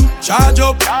for me. Charge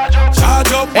up.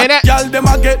 Y'all them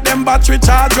a get them battery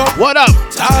charge up. What up?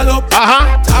 Tall up.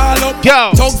 Tall up.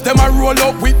 Go. Thugs them a roll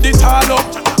up with the tall up.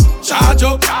 Charge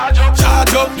up.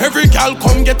 Every gal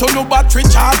come get on no battery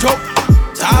charge up.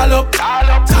 Tall up.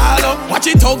 Watch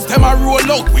it thugs them a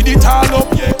roll up with the tall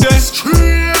up. Yeah.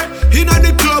 Straight inna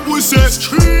the club we say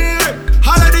straight.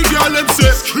 All of the girl them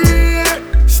say straight.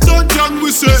 Stunt young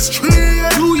we say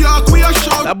straight. New York we a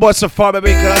shout. That boy so far,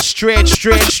 baby. Cause straight.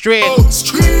 Straight.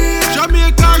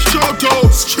 Jamaica shout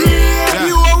out. Straight.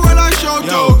 You all I shout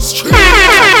out. Straight.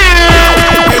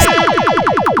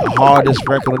 The hardest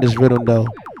record on this rhythm though.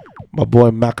 My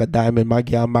boy Maca Diamond, my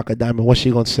gal Maca Diamond. What's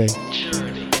she gonna say?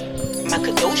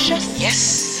 Macadocious?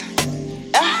 Yes.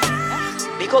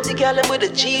 Pick up the girl with the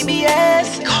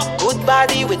GBS. Good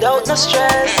body without no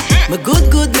stress. My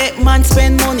good make man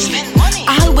spend money.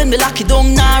 All when me lock it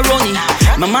down, nah running.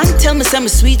 My man tell me say me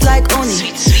sweet like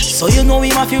honey. So you know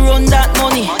him if you run that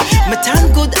money. Me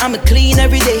tan good and me clean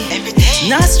every day.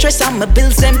 Nah stress and my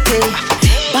bills them pay.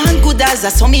 Band good as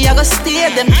a so me I go stay.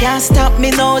 Them can't stop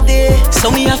me no day. So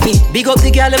me a fi big up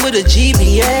the girl with the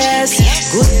GBS.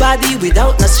 Good body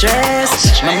without no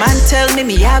stress. My man tell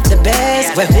me have the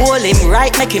best. We hold him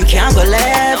right, make him can't go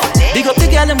left. Big up the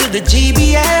girl with the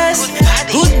GBS.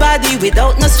 Good body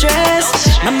without no stress.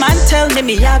 My man tell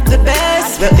me have the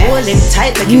best. We hold him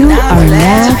tight, make him can't go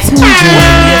left. You are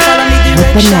now tuned in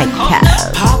with the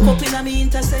Nightcap. Pop up in my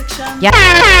intersection. Yeah.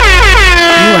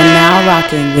 You are now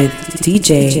rocking with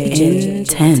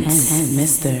DJIntence,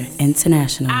 Mr.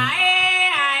 International.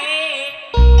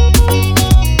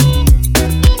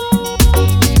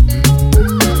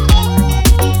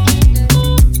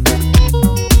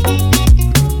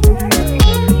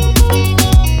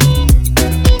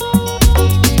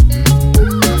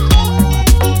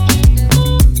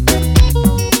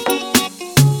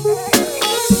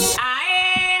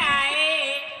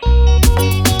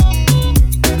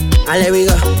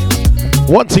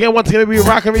 Once again, baby, we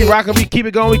rockin', we keep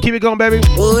it going, baby.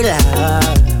 Look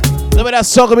at that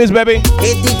soca music, baby.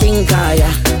 Hit the thing, kaya.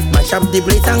 Mash up the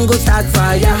place and go start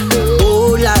fire.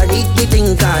 Oh Lord, hit the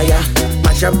thing, kaya.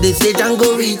 Mash up the stage and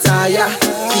go retire.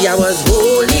 See, I was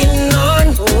holding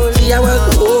on. See, I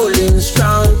was holding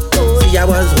strong. See, I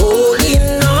was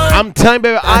holding on. I'm telling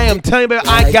you, baby,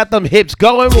 I got them hips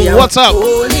going. See, what's up?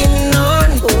 Holding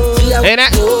on. See, I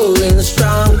was holding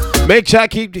strong. Make sure I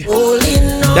keep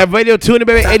that radio tuning,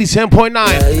 baby,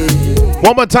 87.9.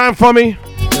 One more time for me.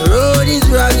 The road is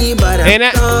rocky, but I'm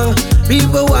strong.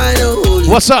 People wanna hold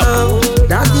you. What's up?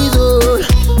 That is all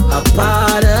a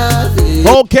part of it.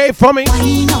 Okay for me. I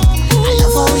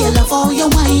love how you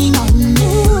whine on me.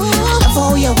 I love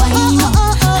how you whine on.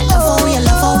 I love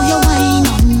how you whine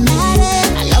on me.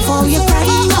 I love how you cry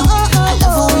on. I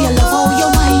love how you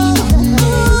whine on me.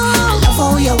 I love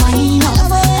how you whine on.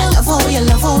 I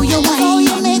love how you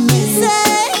whine on me.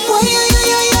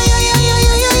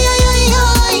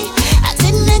 I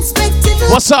didn't expect it.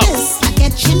 What's up? I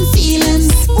catching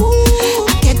feelings. I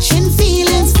catching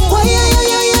feelings.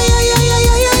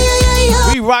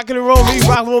 We rockin' and roll,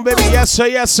 baby. Yes, sir.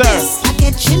 I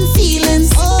catching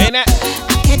feelings. Ain't that?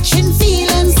 I catching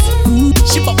feelings.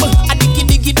 She bubble, I diggy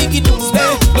do.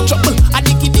 No trouble, I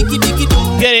diggy do.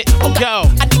 Get it, go.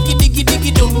 I diggy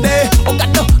do. Oh God,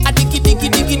 no, I diggy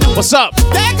do. What's up?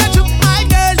 Take a chook, my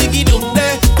girl, diggy do.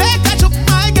 Take a chook,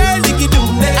 my girl, diggy do.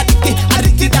 I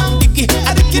diggy down,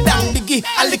 diggy.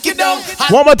 I lick it down.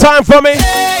 One more time for me.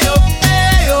 Ayo,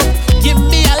 give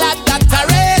me a lot that I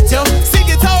rate you. Sing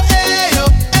it out, ayo.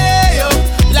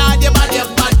 Lord, you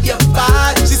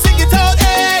bad. She sing it out,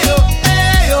 ayo.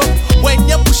 When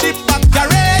you push it back, I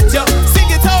rate you.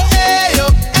 Sing it out,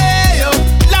 ayo.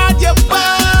 Lord, you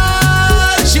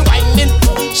bad. She whining,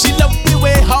 she love the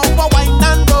way how I whine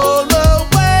and roll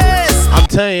waist. I'm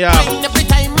telling y'all,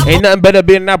 ain't nothing better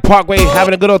being in that parkway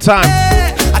having a good old time.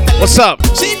 What's up?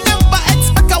 She never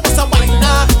expect I was a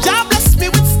whiner. God bless me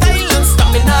with style and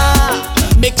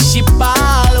stamina. Make she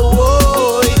ball,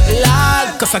 oh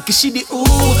Lord. Cause I kiss she the ooh,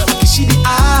 I kiss she the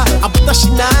ah. I put her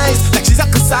she nice, like she's a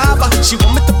cassava. She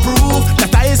want me to prove that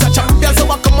I is a champion, so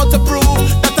I come out to prove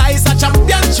that I is a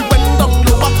champion. She went down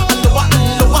lower, and lower,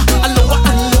 and lower, and lower,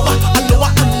 and lower, and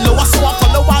lower, and lower. So I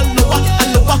follow her lower,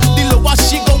 and lower. The lower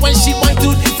she go when she went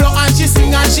to the floor and she sing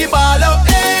and she ball out.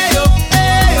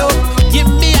 Ayo. Give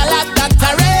me a lot that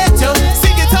I rate you.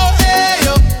 Sing it out,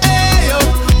 ayo.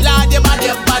 Lord, you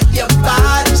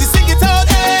bad. She sing it out,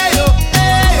 ayo.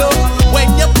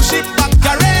 When you push it back,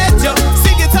 I rate you.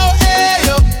 Sing it out,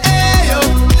 ayo.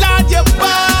 Lord, you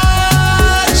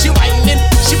bad. She whining,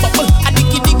 she bubble, I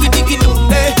diggy do.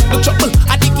 No trouble,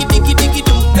 I diggy do.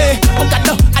 Oh God,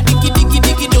 no, I diggy do.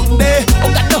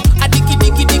 Oh God, no, I diggy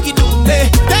do.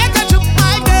 Take a chook,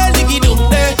 my girl, diggy do.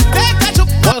 Take a chook.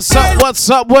 What's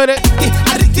up with it?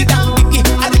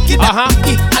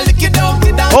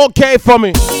 Okay for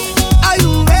me. Are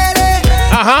you ready?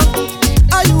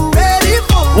 Are you ready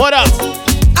for? What up?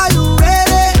 Are you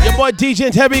ready? Your boy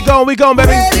DJIntence, we going,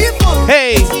 baby.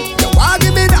 Hey. You want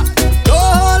give me that? No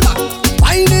hold back.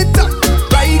 Wind it up.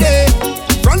 Right there.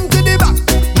 Front to the back.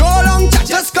 No long chat.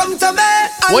 Just come to me.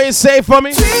 What you say for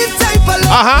me? Sweet type of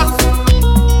love.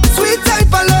 Sweet type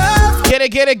of love. Get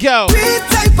it, go. Sweet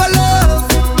type of love.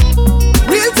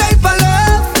 Real type of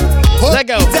love. Let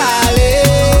go.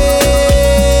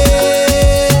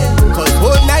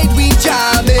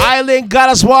 Island got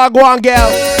us wagwan gal.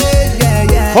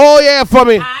 Oh yeah for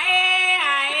me.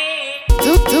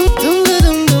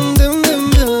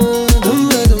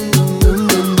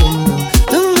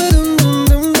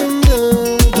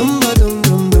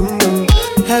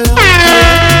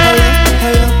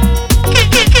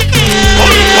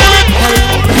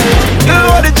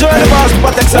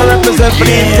 I represent for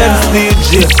the Intense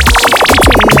DJ.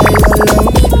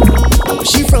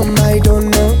 She from I don't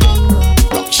know.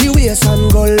 Rock she waist and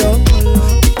go low.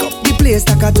 Pick up the place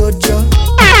like a dojo.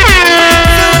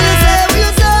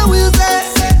 What you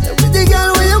say? Pretty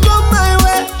girl, when you come my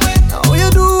way, what you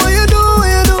do?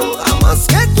 I must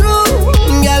get through.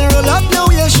 Girl, roll up now,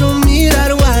 you show me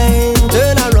that wine.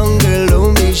 Turn around, girl,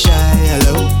 don't be shy.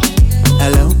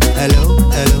 Hello.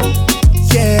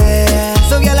 Yeah.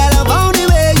 So girl, I love how the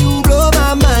way you blow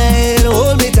my mind.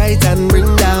 Hold me tight and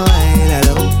bring down wine.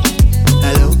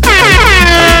 Hello.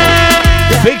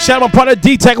 Big shout out, partner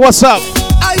D-Tech. What's up?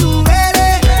 Are you ready?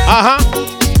 Are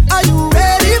you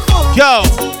ready for? Go.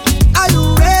 Are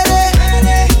you ready?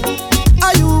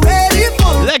 Are you ready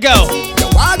for? Let go. You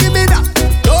want give me that?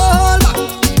 No hold back.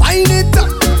 Wind it up.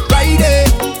 Right there.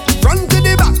 Front to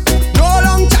the back. No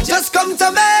long chat. Just come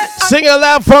to me. Sing it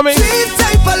loud for me. Sweet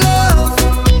type of love.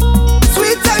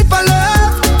 Sweet type of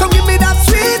love.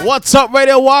 What's up,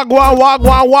 radio? Wagwan.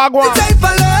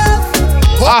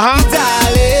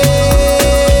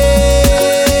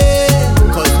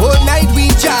 Cause whole night we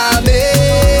jamming.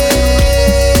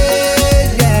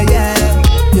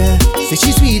 Yeah. Say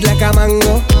she sweet like a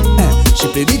mango.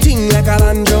 She play the thing like a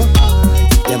banjo.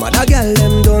 Them other girl,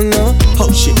 them don't know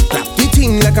how she clap the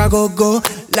thing like a go-go.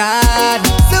 Lad,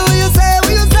 so what you say?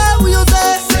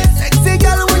 Sexy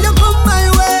girl, when you come my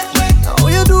way,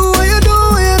 what you do?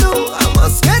 I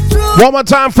must get through. One more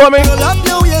time for me. You love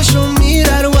now, you show me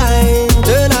that wine.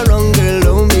 Turn around, girl,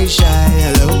 don't be shy.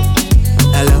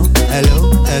 Hello.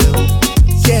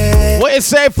 Yeah. What you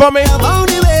say for me? About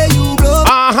the way you blow.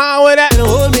 With that. And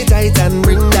hold me tight and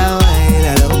bring down wine.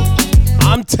 Hello.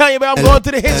 I'm telling you, baby, I'm going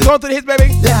to the hits,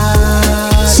 baby.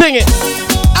 Sing it.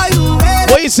 Are you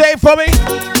ready? What you say for me?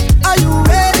 Are you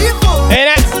ready for me? Hey,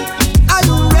 that. Are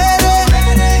you ready?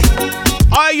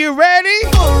 Are you ready?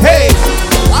 Hey.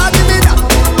 Give me that.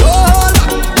 Hold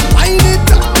up. Wind it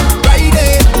up. Right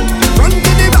there. Front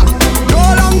to the back. No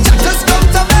long chat. Just come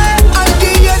to me. I'll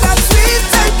give you that sweet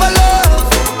type of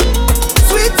love.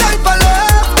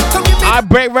 Come give me. I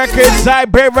break records,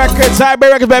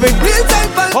 baby. Real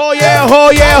type of Oh yeah.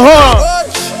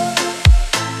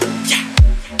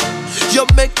 You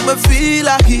make me feel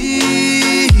a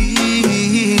heat.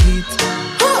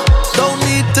 Don't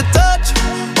need to touch.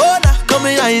 Oh, nah, got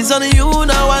my eyes on you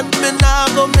now, and me now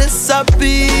go miss a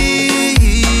beat.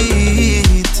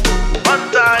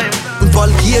 One time.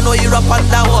 Volcano, you're up on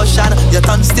the ocean. Your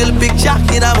tongue still big jack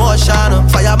in a motion.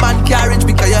 Fireman carriage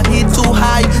because your heat too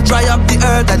high. Dry up the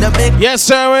earth and you make. Yes,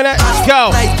 sir. With that.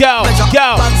 Go.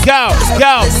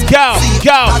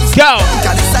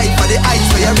 Can decide for the eyes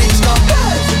for your reach now.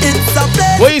 It's a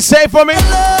place. What you say for me?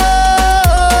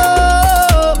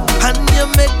 And you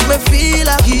make me feel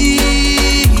a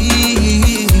heat.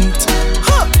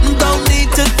 Don't need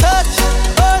to touch.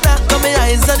 Oh, now got my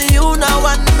eyes on you now,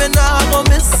 and me now go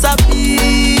miss a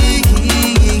beat.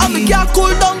 And me can't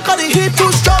cool down 'cause the heat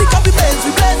too strong. Because we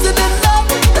blazing in love.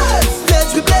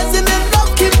 We blazing in love.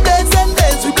 Keep blazing.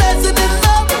 We blazing in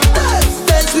love.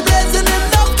 We blazing in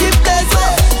love. Keep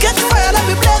blazing. Catch fire, let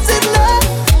me blaze in love.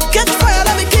 Catch fire,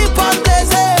 let me keep on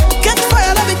blazing. Catch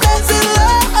fire, let me blaze in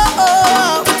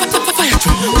love.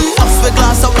 Off the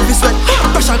glass out of his sweat.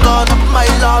 Pressure gone up, my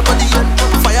lord, body.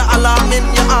 Fire alarm in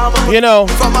your arm. You know.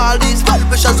 From all these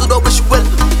vibrations, you don't wish well.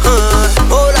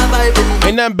 All I'm vibing.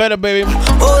 Ain't nothing better, baby.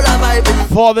 All I'm vibing.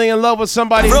 Falling in love with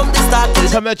somebody. From the start till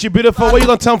tell me that you're beautiful. What you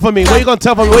gonna tell for me? What you gonna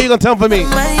tell for me?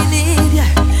 I need ya.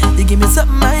 You give me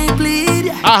something I bleed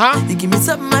ya. You give me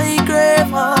something I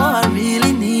crave. Oh, I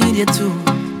really need you too.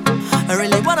 I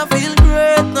really wanna feel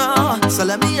great now. So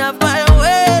let me have my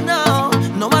way now.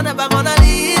 No one ever gonna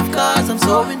leave 'cause I'm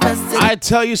so invested. I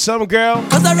tell you something, girl.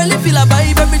 'Cause I really feel a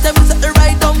vibe every time we set the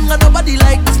right down. And nobody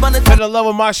like this man. For the love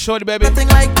of my shorty, baby. Nothing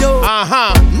like you.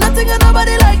 Nothing and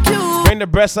nobody like you. Bring the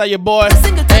breast out your boy.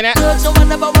 Ain't that? No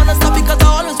one ever wanna stop because I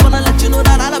always wanna let you know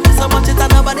that I love you so much. It's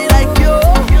nobody like you.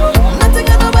 Nothing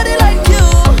and nobody like you.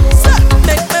 So,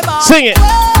 make me ball. Sing it.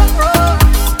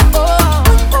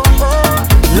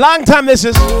 Long time this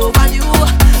is. Over you.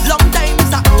 Long time is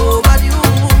that over you.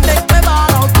 Make me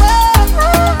ball out.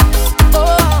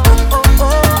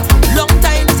 Long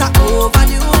time is that over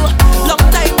you. Long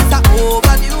time is that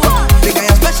over you. Because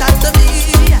you're special to me.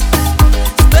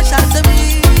 Special to me.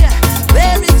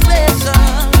 Very special.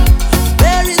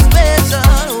 Very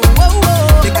special. Whoa,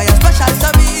 whoa. Because you're special to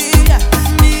me.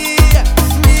 Me.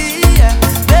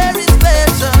 Very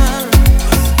special.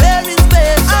 Very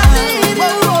special.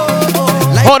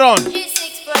 Like hold on.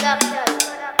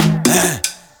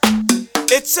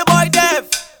 It's a boy Dev,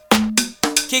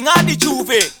 King of the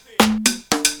Juve.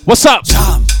 What's up?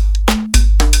 Jam.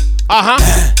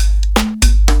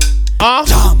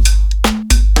 Jam.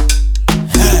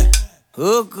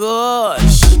 Oh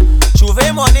gosh.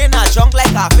 Juve money na junk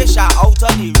like a fish out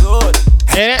on the road.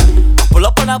 Pull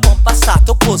up on a bumper, start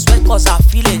to post when 'cause I'm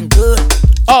feeling good.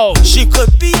 Oh, she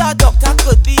could be a doctor,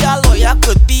 could be a lawyer,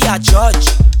 could be a judge.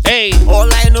 Hey,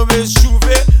 all I know is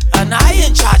Juve, and I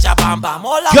in charge of Bam Bam.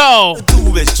 All I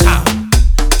do is jam,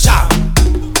 jam,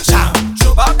 jam.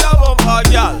 Jump the bumper,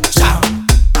 girl. Jam,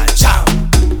 and jam,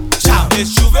 jam. It's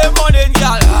Juve money,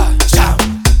 girl. Jam,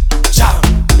 jam,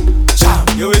 jam.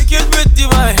 You wicked with the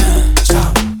man.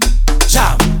 Jam,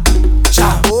 jam,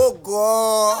 jam. Oh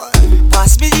God.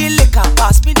 Pass me the liquor,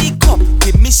 pass me the cup,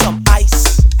 give me some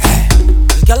ice.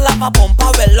 This girl have a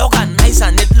bumper well organized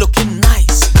and it looking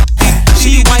nice.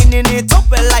 She whining it up,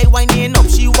 well I whining up.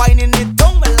 She whining it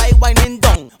down, well I whining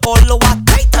down. All over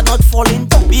tight and not falling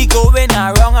down. We going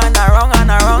around and around and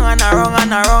around and around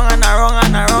and around and around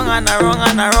and around and around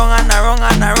and around and around and around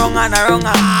and wrong and a wrong.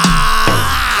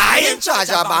 I in charge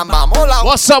of bam bam.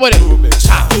 What's up with it?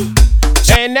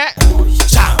 Ain't that?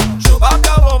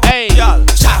 Hey, y'all.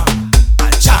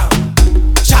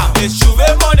 It's Juve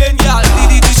morning, y'all. I've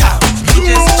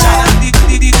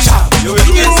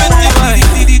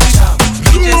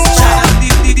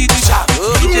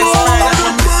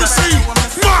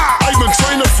been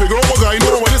trying to figure out what I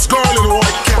know what this girl in what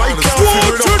I can't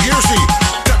figure it out. Here she,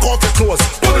 take off your clothes,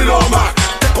 put it on back.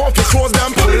 Take off your clothes,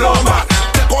 then put it on back.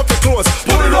 Take off your clothes,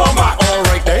 put it on back.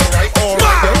 Alright then,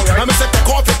 I'm gonna say take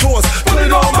off your clothes, put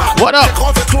it on back. What up? Take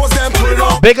off your clothes, then put it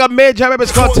on. Big up Midge, I remember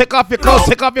it's called Take Off Your Clothes,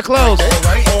 Take Off Your Clothes.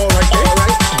 Alright.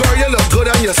 Girl, you look good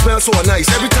and you smell so nice.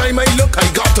 Every time I look, I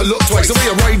got to look twice. The way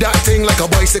you ride that thing like a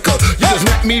bicycle, you just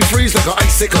make me freeze like an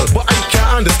icicle. But I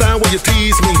can't understand why you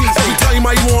tease me. Every time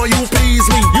I want you please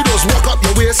me, you just walk up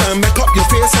your waist and make up your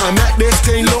face and make this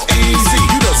thing look easy.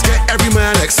 You just get every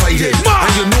man excited,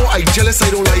 and you know I jealous, I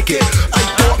don't like it. I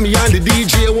thought me and the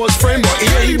DJ was friend, but he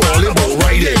ain't ballin', but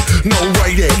ride it. No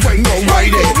ride it, no ride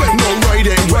it, no ride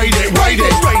it, ride it, ride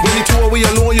it. When you two away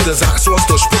alone, you just act so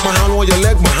stush. Put my hand on your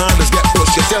leg, my hand just get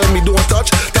pushed. You tell me don't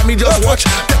touch, tell me just watch.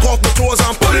 Take off the clothes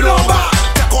and put it on back.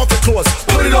 Take off your clothes,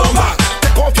 put it on back.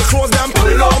 Take off your clothes, then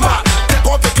put it on back. Take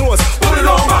off your clothes, put it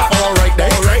on back. Alright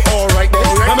then, alright then.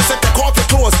 Let me say take off your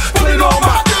clothes, put it on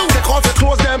back. Take off your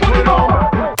clothes, then put it on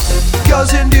back.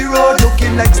 Girls in the road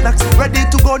looking like snacks, ready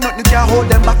to go, nothing can hold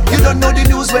them back. You don't know the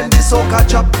news when the soca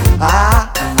drop.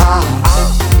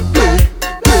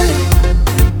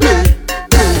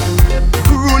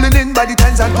 Ruling in by the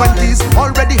 10s and 20s,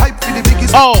 already hype for the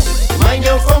biggest. Oh, mind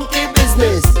your funky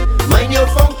business, mind your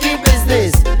funky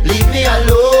business. Leave me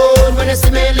alone, when you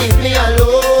see me, leave me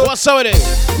alone. What's up with it?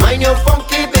 Mind your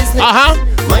funky business,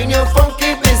 mind your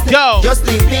funky business. Yo, just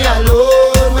leave me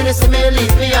alone, when you see me,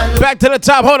 leave me alone. Back to the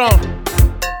top, hold on.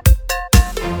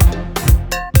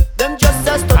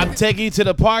 I'm taking you to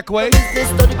the Parkway.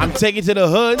 I'm taking you to the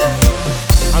hood.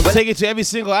 I'm taking you to every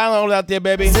single island out there,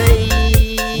 baby.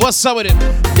 What's up with it?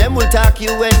 Them will talk you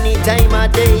any time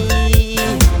of day.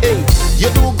 Hey, you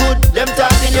do good, them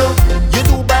talking you. You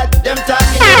do bad, them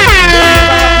talking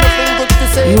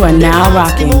you. You are now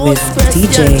rocking with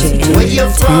DJ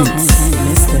Intense,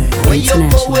 Mr. Where you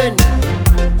going?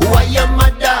 Who are your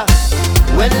mother?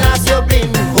 When last you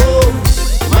been home?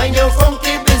 Mind your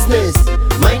funky business.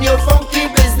 Mind your funky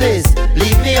business.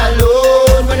 Leave me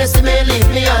alone. When you see me, leave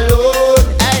me alone.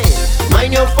 Hey,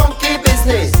 mind your funky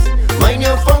business. Mind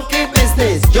your funky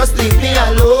business. Just leave me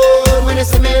alone. When you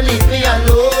see me, leave me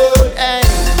alone. Hey.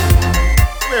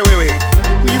 Wait.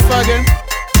 Who you fucking?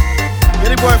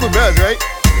 You're the boy for bells, right?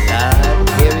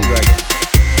 Here we go again.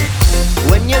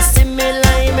 When you see me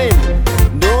liming,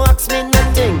 don't ask me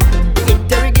nothing. The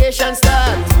interrogation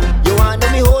starts. You want know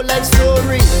me whole life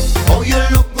story. Oh, you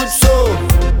look good so.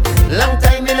 Long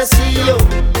time in a see you.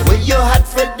 Where you had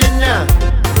for dinner?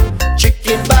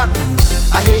 Chicken back.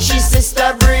 I hear she's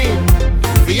sister breed.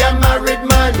 Be a married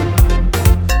man.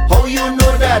 How you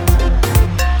know that?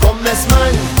 Come mess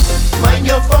man. Mind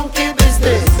your funky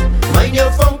business. Mind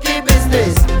your funky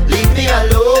business. Leave me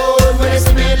alone. When you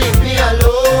see me, leave me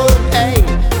alone. Hey,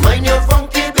 mind your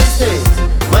funky business.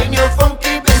 Mind your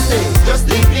funky business. Just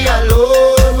leave me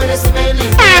alone. When you see me,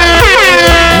 leave me alone.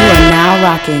 You are now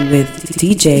rocking with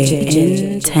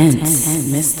DJ Intense,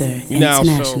 Mr.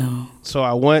 International. So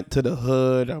I went to the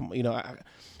hood.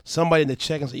 Somebody in the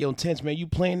check and said, "Yo, Intense, man, you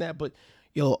playing that? But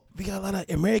yo, we got a lot of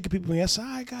American people here." I said,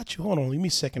 "I got you. Hold on, give me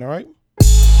a second, all right?"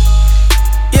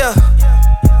 Yeah,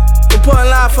 we're putting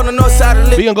live from the north side of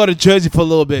the we gonna go to Jersey for a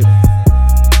little bit.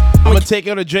 I'm gonna take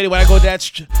you to Jersey when I go to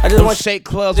those shake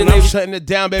clubs when I'm shutting it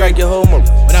down, baby. When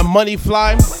that money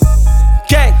fly.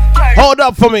 Gang, hold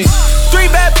up for me. 3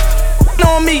 bad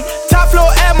on me, top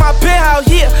floor at my penthouse.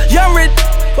 Yeah, young rich,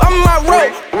 I'm in my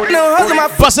road. No hustle my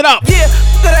bust it up. Yeah,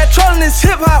 look at that trolling this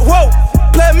hip hop. Whoa,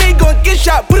 play me gon' get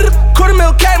shot. Quarter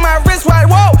mil cat my wrist wide.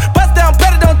 Whoa, bust down,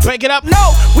 better don't break it up.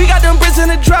 No, we got them bricks in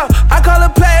the drought. I call a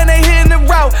play and they hitting the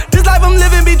route. This life I'm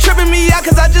living be tripping me out,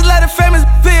 cause I just let a famous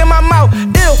be in my mouth.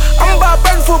 Ew, I'm about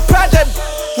burning for a project.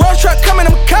 Road truck coming,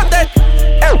 I'm cop that.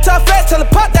 Tough fat, tell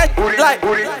her pop that. Like,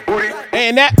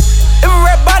 and that. If a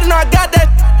rap body, know I got that.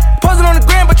 Posing on the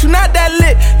gram, but you not that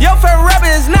lit. Your favorite rapper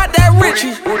is not that rich.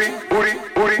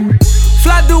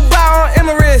 Fly Dubai on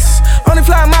Emirates. Only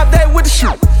fly my day with the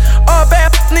shoot. All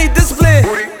bad need discipline.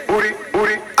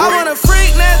 I want a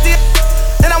freak nasty,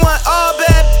 and I want all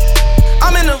bad.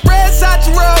 I'm in the red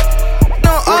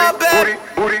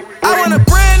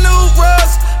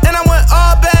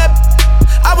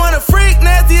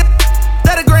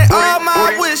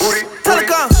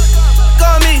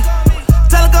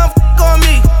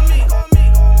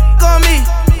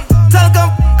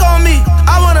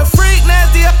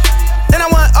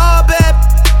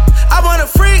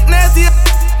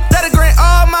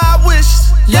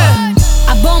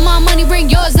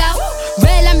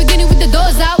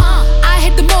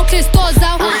your stores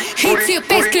out. Heat to your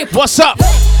face clip. What's up?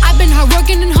 I've been hard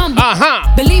working and humble.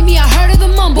 Believe me, I heard of the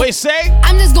mumble. Wait, say?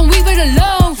 I'm just gonna leave it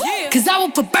alone. Cause I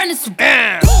will put burners to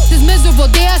This miserable,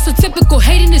 they are so typical.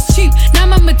 Hating is cheap. Now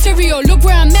my material, look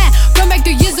where I'm at. From back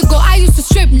 3 years ago, I used to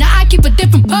strip. Now I keep a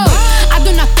different pose. I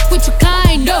do not f with your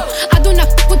kind, no. I do not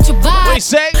f with your vibe. Wait,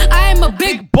 say? I am a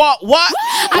big bought what?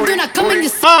 I do not come in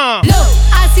your Look,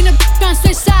 I seen a trying to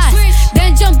switch sides.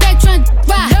 Then jump back trying to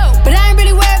ride. But I ain't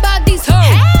really worried about these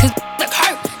hoes. Cause look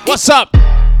hurt. What's up?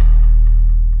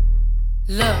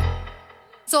 Look,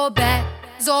 it's all bad,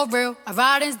 it's all real. I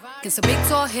ride in some big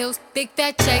tall hills, big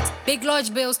fat checks, big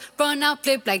large bills. Run out,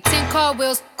 flip like 10 car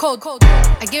wheels. Cold.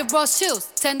 I give raw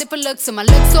chills, 10 different looks, and my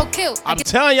looks so kill. I'm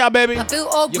telling y'all, baby. I feel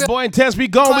all your boy Intense, we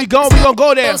gonna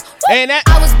go there. And that.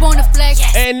 I was born to flex.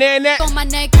 And then that. On my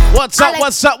neck. What's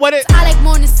up with it? I like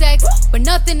more than sex, but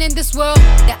nothing in this world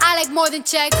that I like more than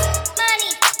checks.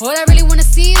 Money. All I really wanna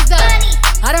see is the money.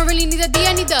 I don't really need a D,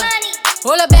 I need the money.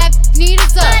 All I back need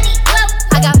is the money.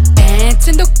 I got bands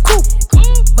in the coop,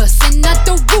 bustin' out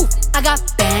the roof. I got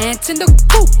bands in the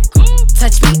coop.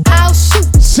 Touch me, I'll shoot.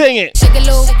 Sing it. Shake a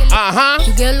little.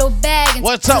 You get a little bag. And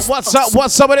What's up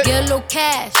with it? Get a little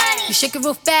cash. You shake it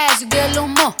real fast, you get a little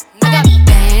more. I got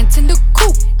bands in the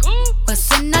coop,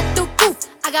 bustin' out the roof.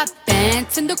 I got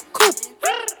bands in the coop,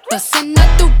 bustin'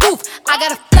 out the roof. I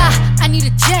gotta fly, I need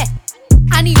a jet.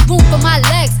 I need room for my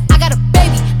legs. I got a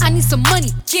baby, I need some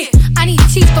money. Yeah, I need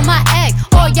teeth for my egg.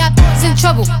 All y'all is in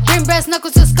trouble. Bring brass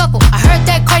knuckles to scuffle. I heard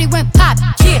that Cardi went pop.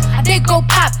 Yeah, I did go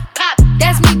pop.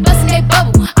 That's me busting that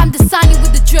bubble. I'm the Sonny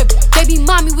with the drip. Baby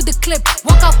mommy with the clip.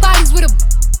 Walk out bodies with a.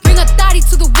 Bring a thotty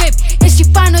to the whip. Is she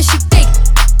fine or she thick?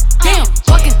 Damn,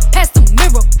 walking past the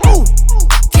mirror. Ooh,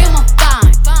 damn, I'm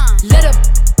fine. Let her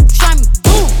try me.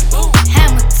 Boom,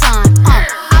 hammer time.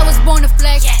 I was born to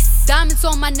flex. Diamonds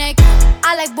on my neck.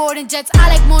 I like boarding jets. I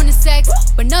like more than sex.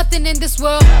 But nothing in this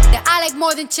world that I like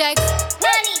more than checks.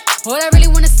 Money. All I really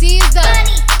wanna see is the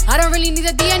money. I don't really need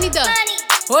a D, I need the money.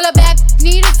 All I back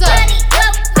need is the money.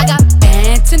 I got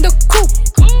bands in the coop,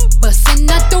 bustin'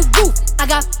 out the roof. I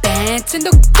got bands in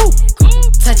the coop.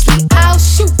 Touch me, I'll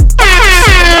shoot.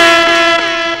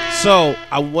 So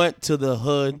I went to the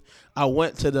hood. I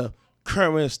went to the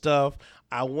current stuff.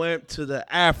 I went to the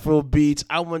Afro beats.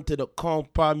 I went to the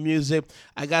compa music.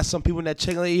 I got some people that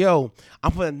check like, yo,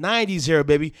 I'm from the 90s era,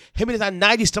 baby. Hit me that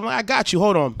 90s stuff. I got you.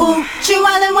 Hold on. Ooh,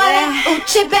 chihuahua, ooh,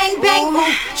 chi bang bang,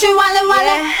 ooh,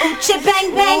 chihuahua, ooh, chi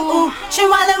bang bang, ooh,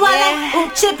 chihuahua, ooh,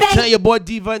 chi bang. Tell your boy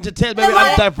DJIntence, baby,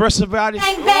 I'm diversified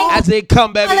as they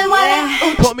come, baby.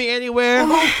 Put me anywhere.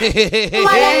 Bang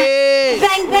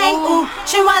bang, ooh,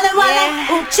 chihuahua,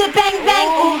 ooh, chi bang bang,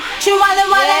 ooh,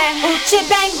 chihuahua, ooh, chi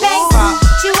bang bang.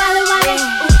 Chihuahua,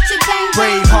 ooh, chi bang bang.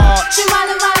 Braveheart.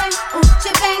 Chihuahua, ooh, chi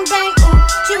bang bang, ooh,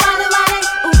 chihuahua,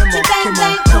 ooh, chi bang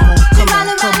bang, ooh,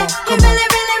 chihuahua. He really,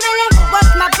 really, really was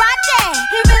my body.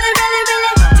 He really, really,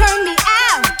 really turned me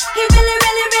out. He really,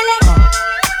 really, really,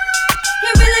 he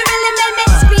really, really made me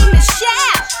scream and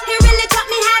shout. He really taught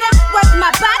me how to work my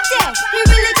body. He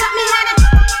really taught me how to.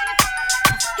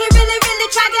 He really, really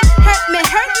tried to hurt me.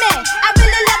 I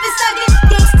really love his ugly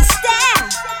gangsta style.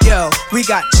 Yo, we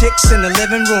got chicks in the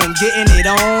living room getting it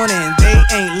on, and they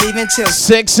ain't leaving till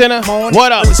 6 in a morning.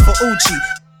 What up? It was for Uchi.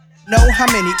 Know how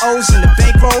many O's in the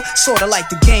bankroll? Sorta like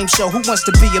the game show, Who Wants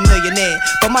to Be a Millionaire?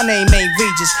 But my name ain't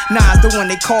Regis. Nas the one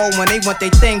they call when they want they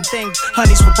thing.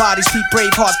 Honeys with bodies, Pete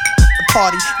Braveheart. The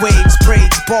party, waves,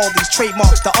 braids, baldies,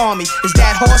 trademarks, the army. Is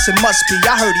that horse? It must be.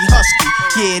 I heard he husky.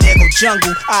 Yeah, there go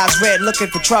jungle, eyes red, looking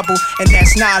for trouble. And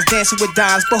that's Nas dancing with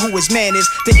dimes, but who his man is?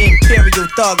 The imperial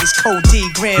thug is Code D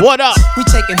Graham. What up? We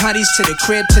taking honeys to the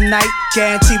crib tonight.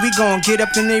 Guarantee we gon' get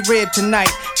up in they rib tonight.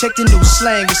 Check the new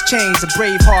slang, it's changed. A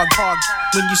brave hog.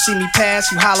 When you see me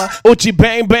pass, you holler. Uchi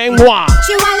bang bang wah.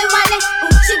 Chihuahua, ooh,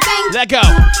 bang. Let go.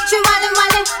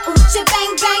 Chihuahua, ooh,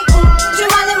 bang bang, ooh,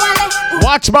 chihuahua.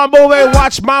 Watch my move,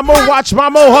 watch my move, watch my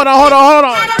move. Hold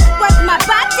on. Work my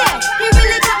body. He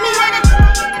really taught me how to.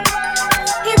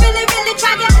 He really, really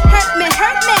tried to hurt me.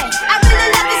 I really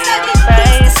love his ugly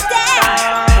gangsta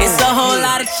style. It's a whole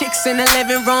lot of chicks in the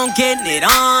living room getting it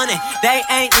on, and they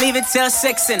ain't leaving till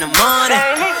 6 in the morning.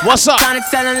 What's up? Trying to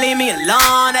tell them leave me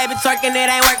alone. They been twerking, it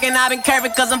ain't working. I've been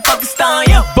curving cause I'm focused on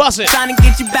you. Bust it. Trying to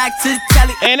get you back to the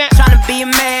telly. Ain't it? Trying to be a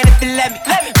man if you let me.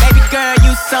 Baby girl,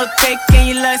 you so thick and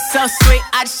you look so sweet.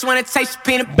 I just wanna taste your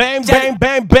peanut bang, jelly.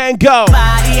 bang, go.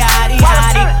 Body, yaddy,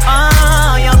 yaddy.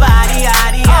 Oh, your body,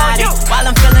 yaddy, yaddy. While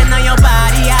I'm feeling on your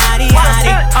body, yaddy,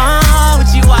 yaddy. Oh,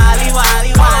 with you, wally.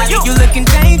 You looking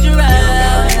dangerous.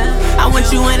 I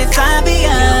want you anytime be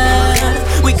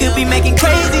us. We could be making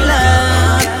crazy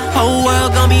love. Whole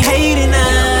world gon' be hating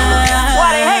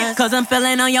us. Cause Cause I'm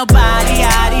feeling on your body,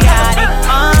 yaddy, yaddy.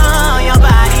 Oh, your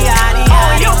body, yaddy,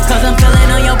 yaddy. Cause I'm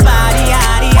feeling on your body,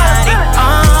 yaddy, yaddy.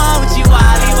 Oh, with you,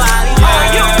 wally, wally,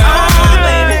 wally. Oh,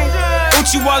 baby.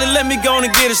 Uchi Wally, let me go on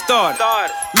and get it started.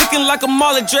 Looking like a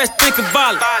Marley dressed, think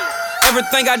about it.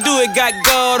 Everything I do, it got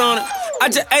gold on it. I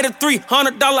just ate a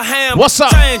 $300 ham. What's up?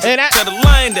 Change it to the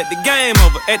lane that the game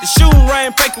over. At the shooting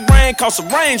range, fake a rain, cost a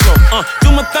Range Rover.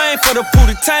 Do my thing for the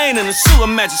booty tain and the suit.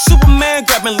 Imagine Superman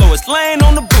grabbing Lois Lane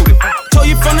on the booty. Told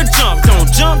you from the jump, don't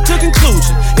jump to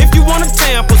conclusion. If you want a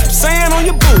tan, put some sand on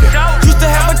your booty. Used to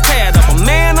have a tad of a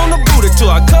man on the booty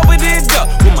till I covered it up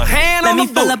with my hand on the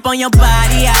booty. Let me fill up on your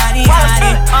body, yaddy,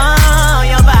 yaddy. Oh,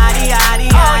 your body,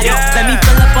 yaddy, yaddy. Let me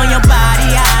fill up on your body,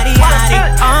 yaddy, yaddy.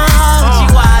 Oh, with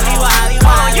you, wally, wally.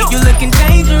 You looking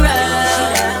dangerous.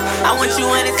 I want you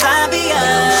when it's obvious.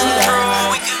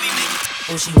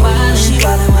 Oh, she wildin', she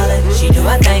wildin', she do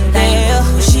a thing, thing.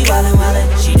 Oh, she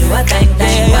wildin', she do a thing,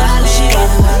 thing. Oh, she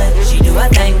wildin', she do a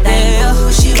thing, thing.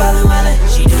 Oh, she wildin',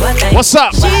 she do a thing. What's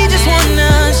up? She just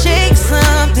wanna shake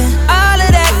something. All of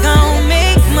that gon'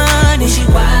 make money. She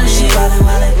wildin',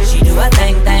 she do a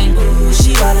thing, thing. Oh,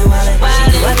 she wildin',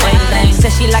 she do a thing, thing.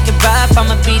 Said she like it rough,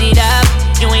 I'ma beat it up.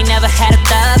 You ain't never had a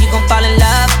thug, you gon' fall in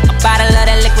love. A bottle of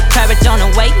that liquid courage on the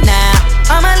way now.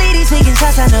 All my ladies making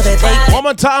shots, I know that they. One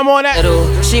more time on that.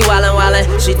 She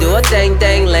wildin', she do a thing,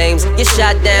 lames get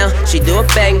shot down. She do a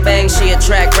bang, bang. She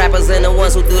attract rappers and the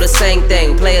ones who do the same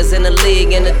thing. Players in the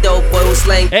league and the dope boy who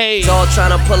slang. Hey, all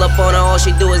tryna pull up on her, all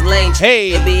she do is lane.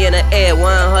 Hey, it be in the air,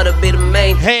 want her to be the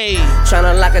main. Hey,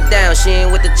 tryna lock her down, she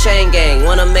ain't with the chain gang.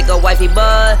 Wanna make a wifey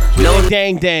bud? No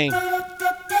dang dang.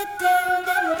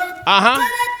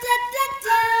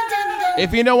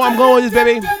 If you know where I'm going with this,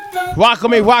 baby, rock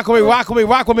with me, rock with me, rock with me,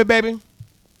 rock with me, baby.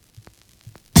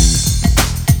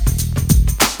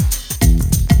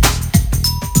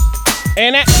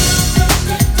 And that.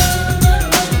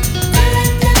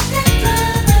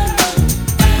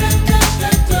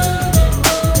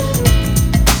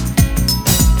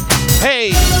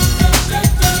 Hey.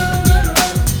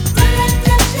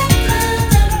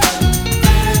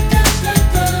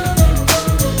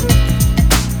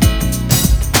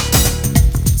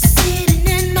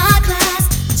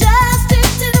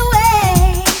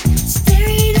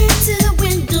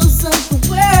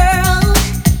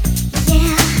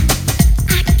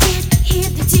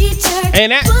 Ain't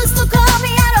that?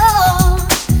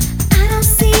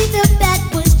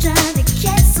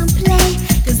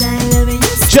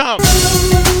 Jump.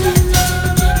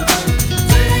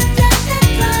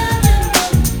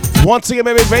 Once again,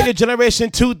 baby, Radio Generation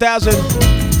 2000.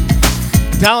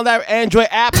 Download that Android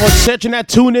app or search in that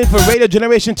tune in for Radio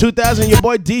Generation 2000. Your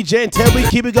boy DJIntence. We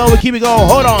keep it going, we keep it going.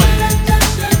 Hold on.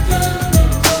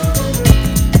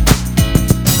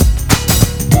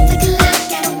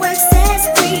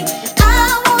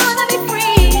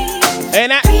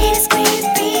 And that.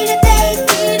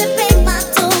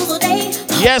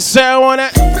 Yes, sir, I want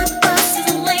it.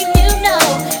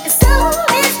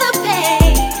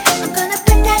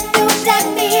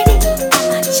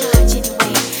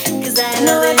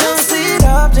 No, I don't see it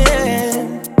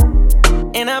often.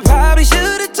 And I probably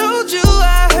should have told you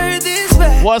I heard this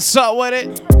back. What's up with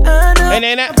it? I know.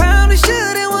 And I probably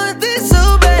shouldn't want this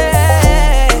so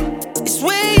bad. It's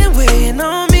weighing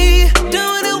on me.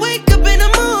 Don't wanna wake up in the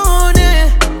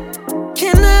morning.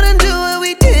 Cannot undo what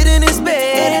we did in this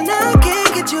bed. And I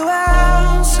can't get you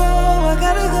out, so I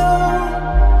gotta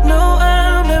go. No,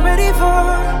 I'm not ready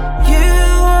for you.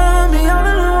 Want me all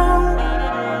alone,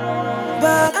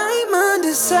 but I'm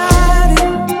undecided,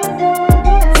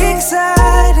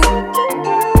 excited,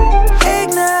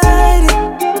 ignited,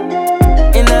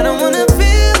 and I don't wanna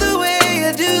feel the way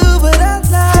I do, but I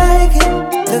like it.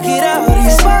 Look at all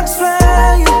these sparks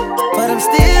flying, but I'm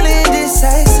still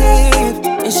indecisive.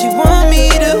 And she want me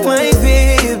to wife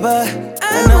it, but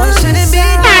I know I shouldn't be.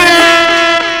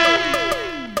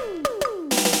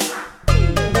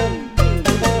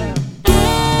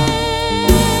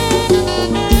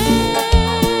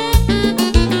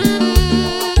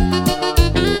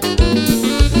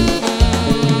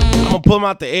 Pull him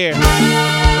out the air.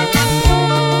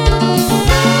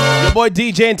 Your boy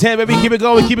DJIntence, baby, keep it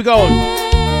going, keep it going.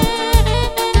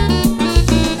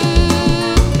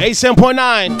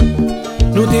 87.9.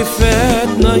 Nous t'es fait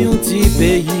dans yon ti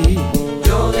pays.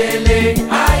 Yo dele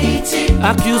Haïti.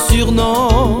 Ak yon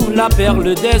surnom, la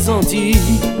perle des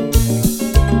Antilles.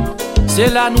 C'est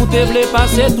là nous te vle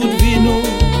passer toute vie nous.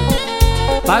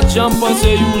 Pas de jambes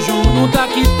penser yon jour nous t'a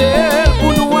quitté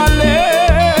pour nous aller.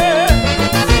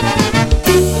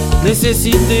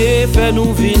 Nécessité fait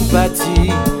nous vin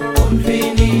parti. On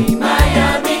vini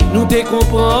Miami. nous te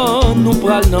comprends, nous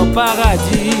pral dans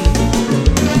paradis.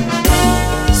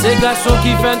 Ces garçons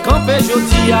qui viennent camper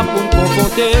jodi à pour nous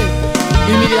confronter.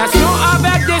 Humiliation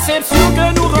avec déception que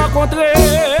nous rencontrer.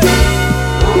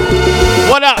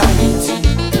 Voilà.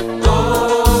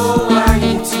 Oh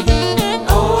Haïti,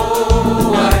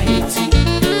 oh Haïti,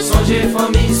 songez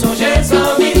famille, songez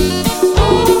amis.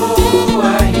 Oh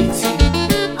Haïti,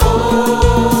 oh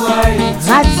Haïti,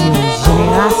 Radio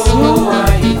Génération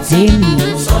 2000.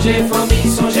 songez famille,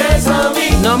 songez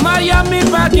amis. Dans Miami,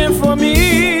 pas qu'un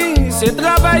famille, c'est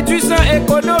travail du sans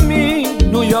économie.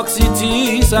 New York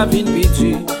City, ça vient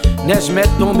pitié. Neige met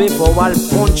tombé pour aller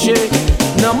poncher.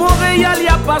 Dans Montréal, y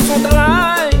a pas son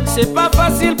travail. C'est pas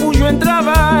facile pour jouer un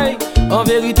travail. En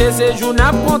vérité, c'est jour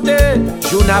n'a compté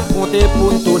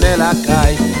pour tourner la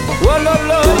caille. Oh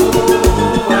lolo.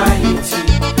 Oh Haïti,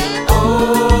 oh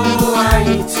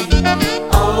Haïti,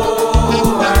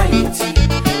 oh Haïti,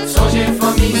 songez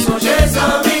famille, songez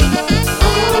amis.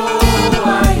 Oh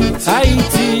Haïti,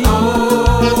 Haïti, oh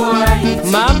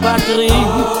Haïti, ma patrie.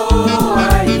 oh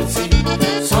Haïti,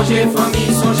 songez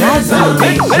famille, songez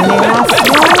amis. Génération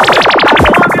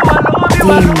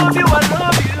 2000.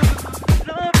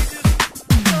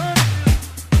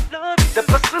 The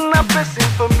person I'm pressing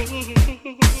for me.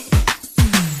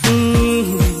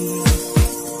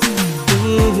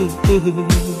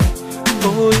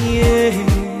 Oh yeah,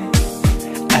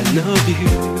 I love you.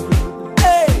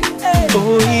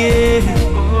 Oh yeah,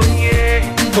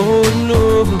 oh no,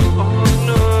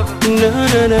 no.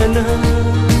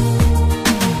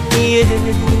 Yeah,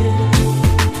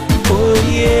 oh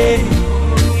yeah,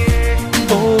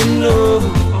 oh no.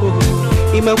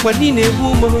 Imagine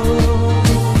woman.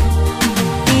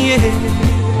 Yeah.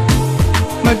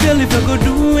 My girl, if I go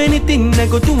do anything, I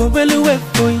go do my well away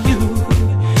for you.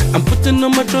 I'm putting all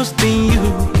my trust in you,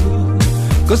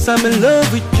 'cause I'm in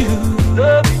love with you.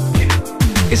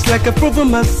 It's like I've proven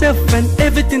myself and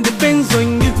everything depends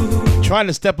on you. Trying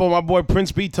to step on my boy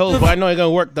Prince B toes, but I know it gonna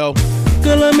work though.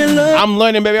 Girl, I'm in love. I'm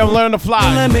learning, baby. I'm learning to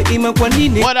fly.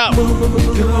 What up?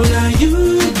 Girl, now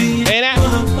you be Ain't that?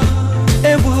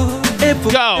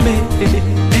 Go.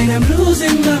 And I'm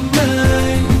losing my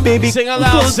mind. Baby, sing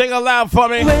aloud for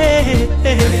me.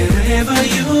 Wherever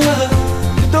you are,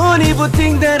 don't even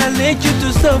think that I let you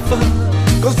to suffer,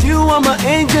 'cause you are my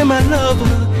angel, my lover.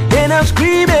 And I'm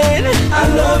screaming, I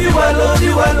love you, I love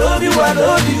you, I love you, I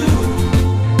love you.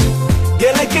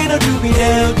 Girl, I cannot do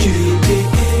without you.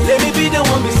 Let me be the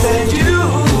one beside you.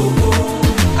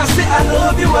 I say I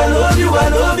love you, I love you, I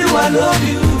love you, I love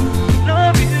you.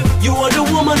 You are the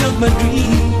woman of my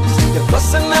dreams, the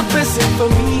person I'm pressing for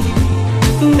me.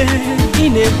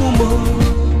 In a woman,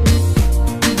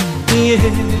 yeah.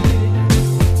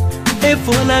 Hey,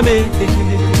 for la me,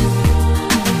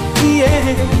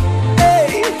 yeah.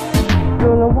 Hey,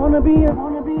 girl, I wanna be.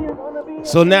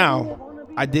 So now,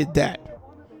 I did that.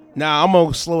 Now I'm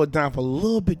gonna slow it down for a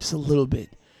little bit, just a little bit,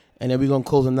 and then we're gonna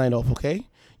close the night off, okay?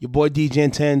 Your boy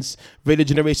DJIntence, Radio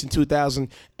Generation 2000,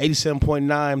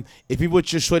 87.9. If you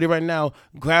with your shorty right now,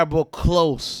 grab her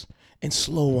close and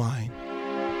slow wine.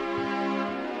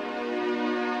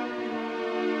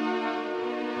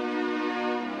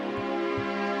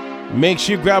 Make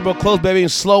sure you grab her close, baby,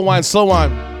 and slow wine, slow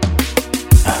wine.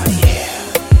 Oh, yeah.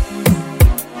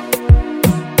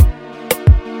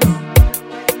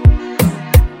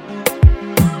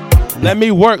 Let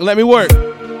me work, let me work.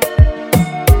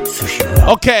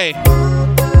 Okay.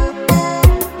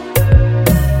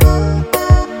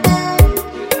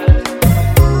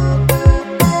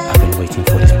 I've been waiting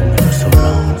for this moment for so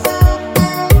long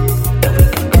that we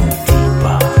can go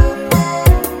deeper.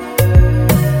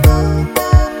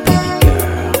 Baby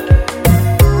girl,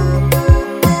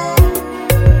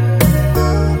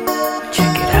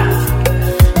 check it out.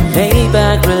 Lay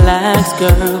back, relax,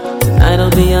 girl.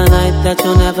 Tonight'll be a night that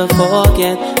you'll never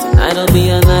forget. Tonight'll be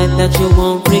a night that you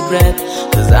won't regret.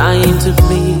 'Cause I aim to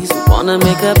please, wanna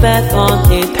make a bet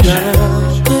on it, girl.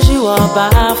 'Cause you are by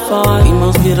far the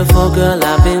most beautiful girl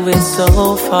I've been with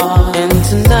so far. And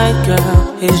tonight,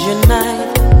 girl, is your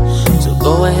night. So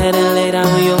go ahead and lay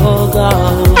down your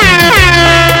guard.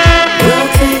 We'll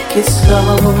take it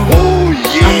slow. Oh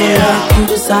yeah. I'ma let you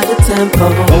decide the tempo.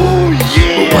 Oh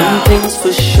yeah. But one thing's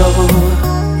for sure,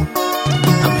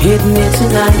 I'm hitting it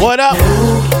tonight. What up?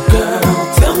 Ooh, girl,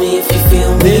 tell me if you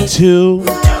feel me too.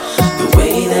 The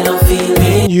way that I'm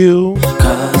feeling you.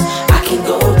 'Cause I can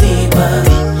go deeper,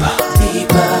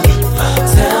 deeper.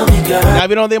 Tell me, girl. Now if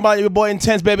you don't think about your boy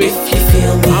Intense, baby, if you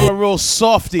feel me, I'm a real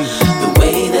softy. The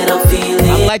way that I'm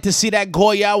feeling, I like to see that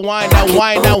Goya wine, that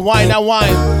wine, that wine, that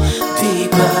wine.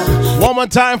 Deeper. One more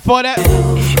time for that.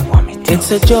 It's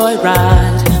a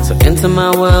joyride. So enter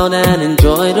my world and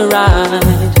enjoy the ride.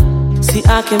 See,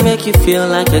 I can make you feel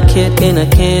like a kid in a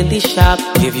candy shop.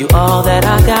 Give you all that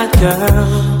I got,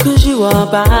 girl. Cause you are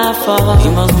by far the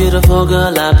most beautiful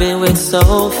girl I've been with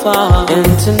so far.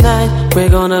 And tonight, we're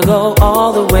gonna go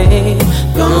all the way.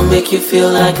 Gonna make you feel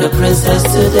like a princess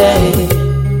today.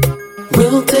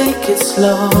 We'll take it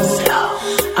slow.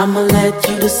 I'ma let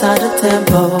you decide the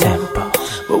tempo.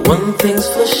 But one thing's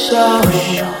for sure,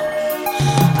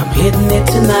 I'm hitting it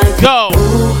tonight. Go!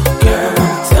 Ooh, girl,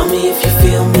 tell me if you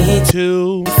feel me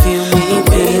too. You feel me the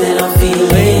way that I'm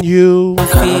feeling you. I'm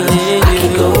feeling I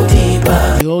can go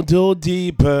deeper. You'll go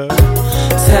deeper.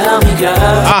 Tell me, girl,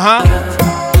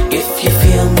 if you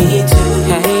feel me too.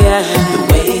 The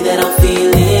way that I'm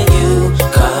feeling you.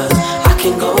 Cause I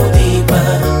can go deeper,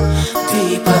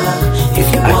 deeper. If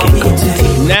you want me to.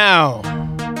 Now,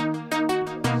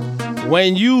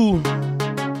 when you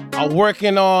are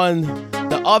working on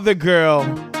the other girl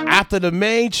after the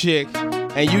main chick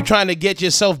and you trying to get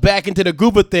yourself back into the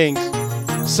group of things,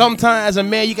 sometimes as a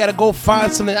man you gotta go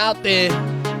find something out there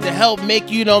to help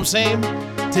make you, know what I'm saying,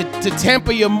 to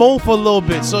temper your mood for a little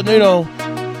bit. So, you know,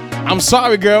 I'm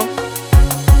sorry, girl.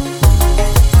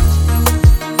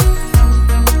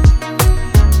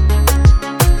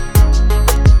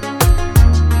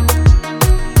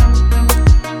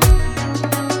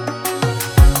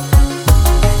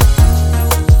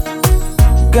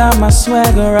 Got my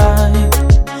swagger right.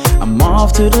 I'm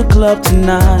off to the club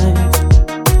tonight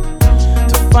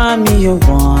to find me a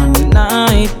one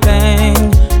night thing.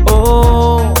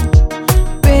 Oh,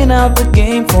 been out the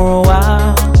game for a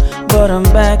while, but I'm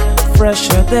back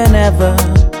fresher than ever.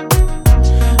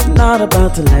 Not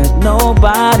about to let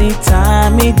nobody tie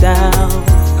me down.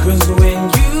 Cause when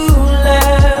you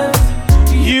left,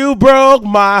 you broke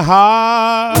my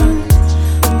heart.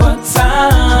 But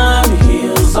time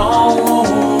heals all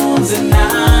wounds, and now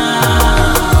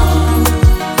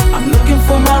I'm looking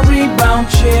for my rebound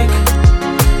chick.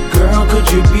 Girl, could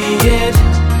you be it?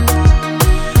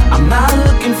 I'm not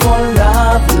looking for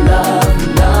love,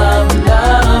 love, love,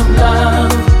 love,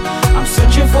 love. I'm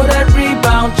searching for that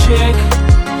rebound chick,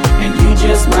 and you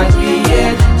just might be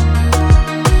it.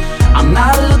 I'm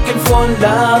not looking for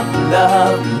love,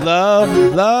 love, love,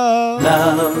 love,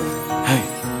 love.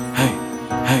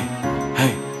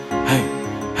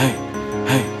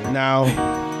 Now,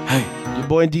 your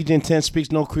boy DJIntence speaks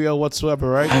no Creole whatsoever,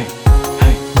 right?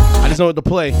 I just know what to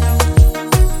play.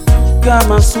 Got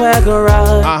my swagger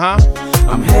right.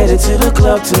 I'm headed to the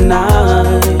club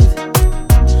tonight.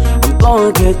 I'm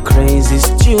gonna get crazy,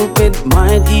 stupid,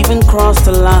 might even cross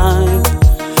the line.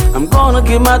 I'm gonna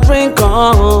get my drink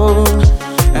on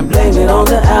and blame it on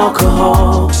the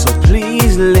alcohol. So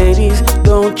please, ladies,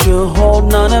 don't you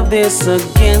hold none of this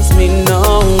against me,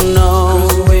 no, no.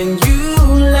 'Cause when you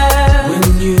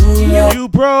you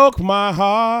broke my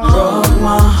heart. Broke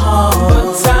my heart.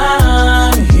 But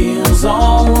time heals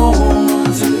all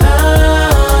wounds, and now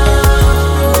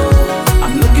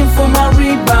I'm looking for my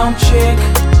rebound chick.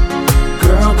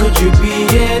 Girl, could you be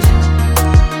it?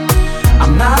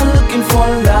 I'm not looking for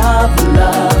love,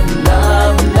 love,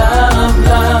 love, love,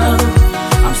 love.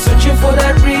 I'm searching for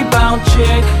that rebound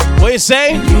chick. What you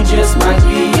say? And you just might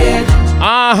be it.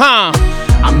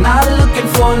 I'm not looking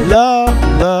for love,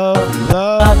 love,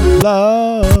 love,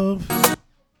 love.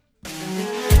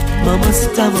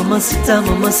 Mamacita, mamacita,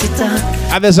 mamacita.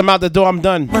 After this, I'm out the door. I'm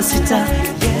done. Mamacita,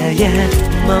 yeah, yeah.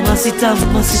 Mamacita,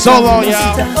 mamacita. So long,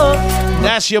 y'all.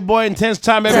 That's your boy Intense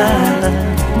Time, everybody.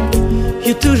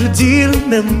 You toujours dire,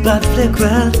 même pas de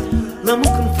flagrant.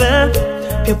 L'amour qu'on fait.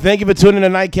 Thank you for tuning in to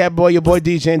Nightcap, boy. Your boy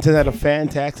DJIntence had a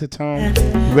fantastic time.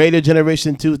 Radio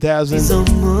Generation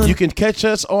 2000. You can catch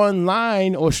us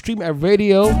online or stream at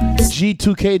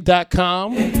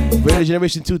RadioG2K.com,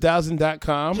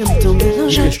 RadioGeneration2000.com. You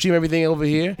can stream everything over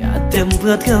here. You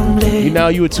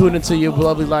were tuned into your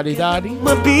lovely Lottie Dottie,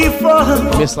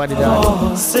 Miss Lottie Dottie,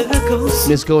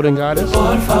 Miss Golden Goddess,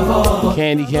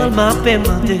 Candy Candy,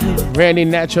 Randy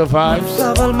Natural Vibes,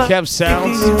 Kev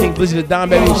Sounds, King Blizzy the Don,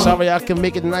 baby. Sorry y'all can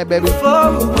make it tonight, baby.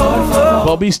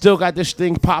 But we still got this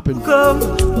thing popping.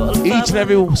 Each and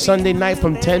every Sunday night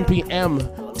from 10 p.m.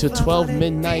 to 12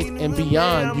 midnight and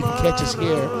beyond, you can catch us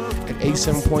here at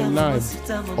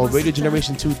 87.9 or Radio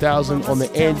Generation 2000 on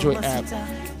the Android app.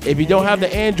 If you don't have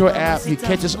the Android app, you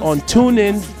catch us on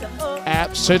TuneIn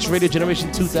app, search Radio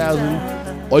Generation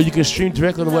 2000, or you can stream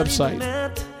directly on the website.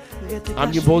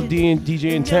 I'm your boy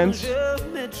DJIntence.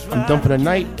 I'm done for the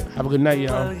night. Have a good night,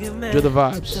 y'all. Enjoy the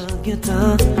vibes.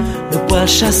 Ne pas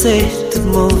chasser tout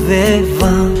mauvais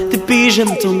vent. Depuis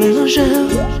j'aime ton mélangeur.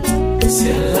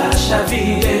 C'est la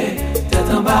chaville, tête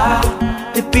en bas.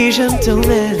 Depuis j'aime ton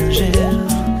mélangeur.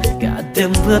 I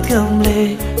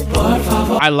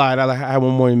lied. I had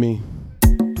one more than me.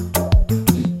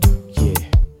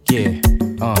 Yeah.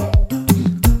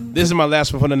 This is my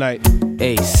last one for the night.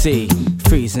 AC,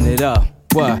 freezing it up.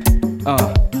 What?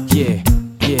 Yeah.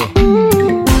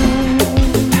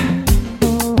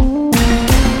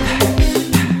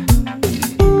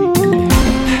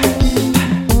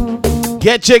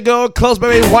 Get your girl close,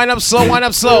 baby. Wind up slow.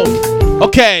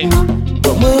 Okay.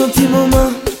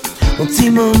 Un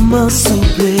petit moment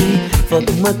souple. Faut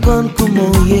que moi conne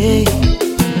comment yé.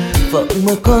 Faut que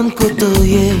moi conne koto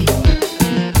yé.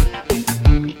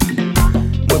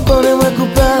 Moi connais moi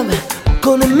coupable.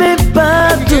 Connais même pas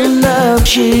ton âme.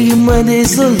 Chérie, moi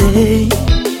désolé.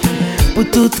 Pour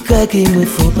tout cas qu'il me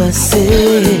faut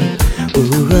passer. Oh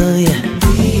yeah.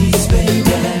 Please baby.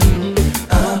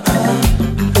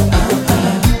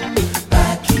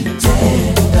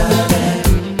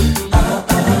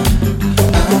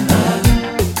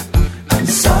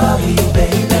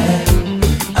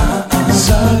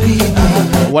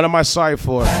 What am I sorry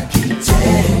for?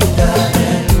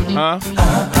 Huh?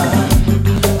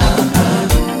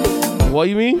 What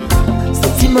you mean?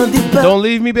 Don't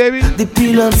leave me, baby?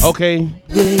 Okay.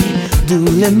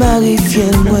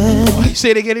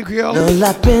 Say it again in Creole.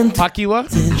 Paki what?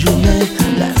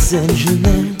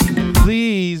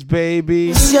 Please,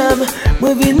 baby.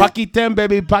 Pakitem,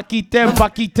 baby.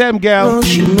 Pakitem, girl.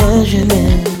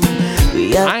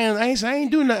 I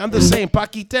ain't doing that. I'm just saying,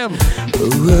 Pakitem.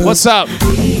 What's up?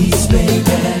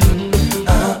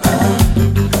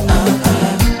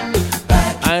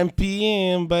 I'm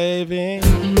PM, baby.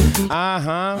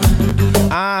 I'm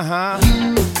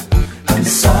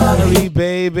sorry,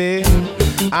 baby.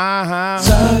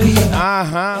 Sorry.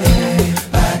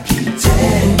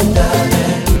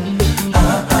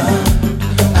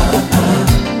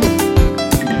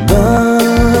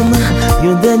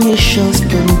 Yon dernier chance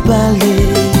pour nous parler.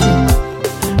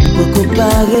 Pour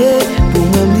comparer, pour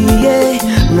m'oublier.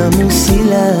 L'amour si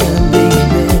la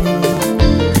baby.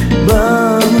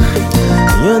 Bon,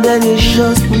 yon dernier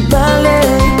chance pour nous parler.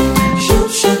 Chou.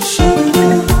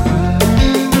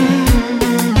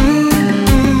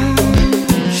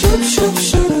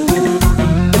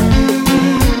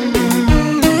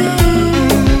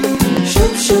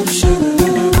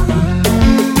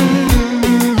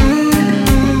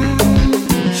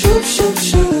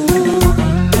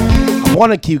 I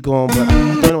want to keep going, but I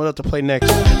don't know what to play next.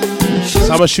 So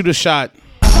I'm gonna shoot a shot.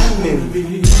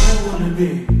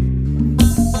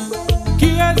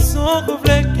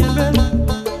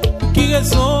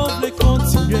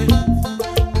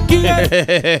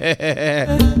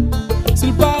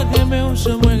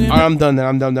 Alright, I'm done.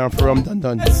 I'm done. For real, I'm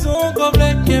done. You are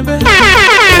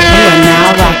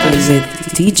now rocking with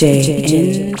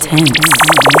DJ Intense.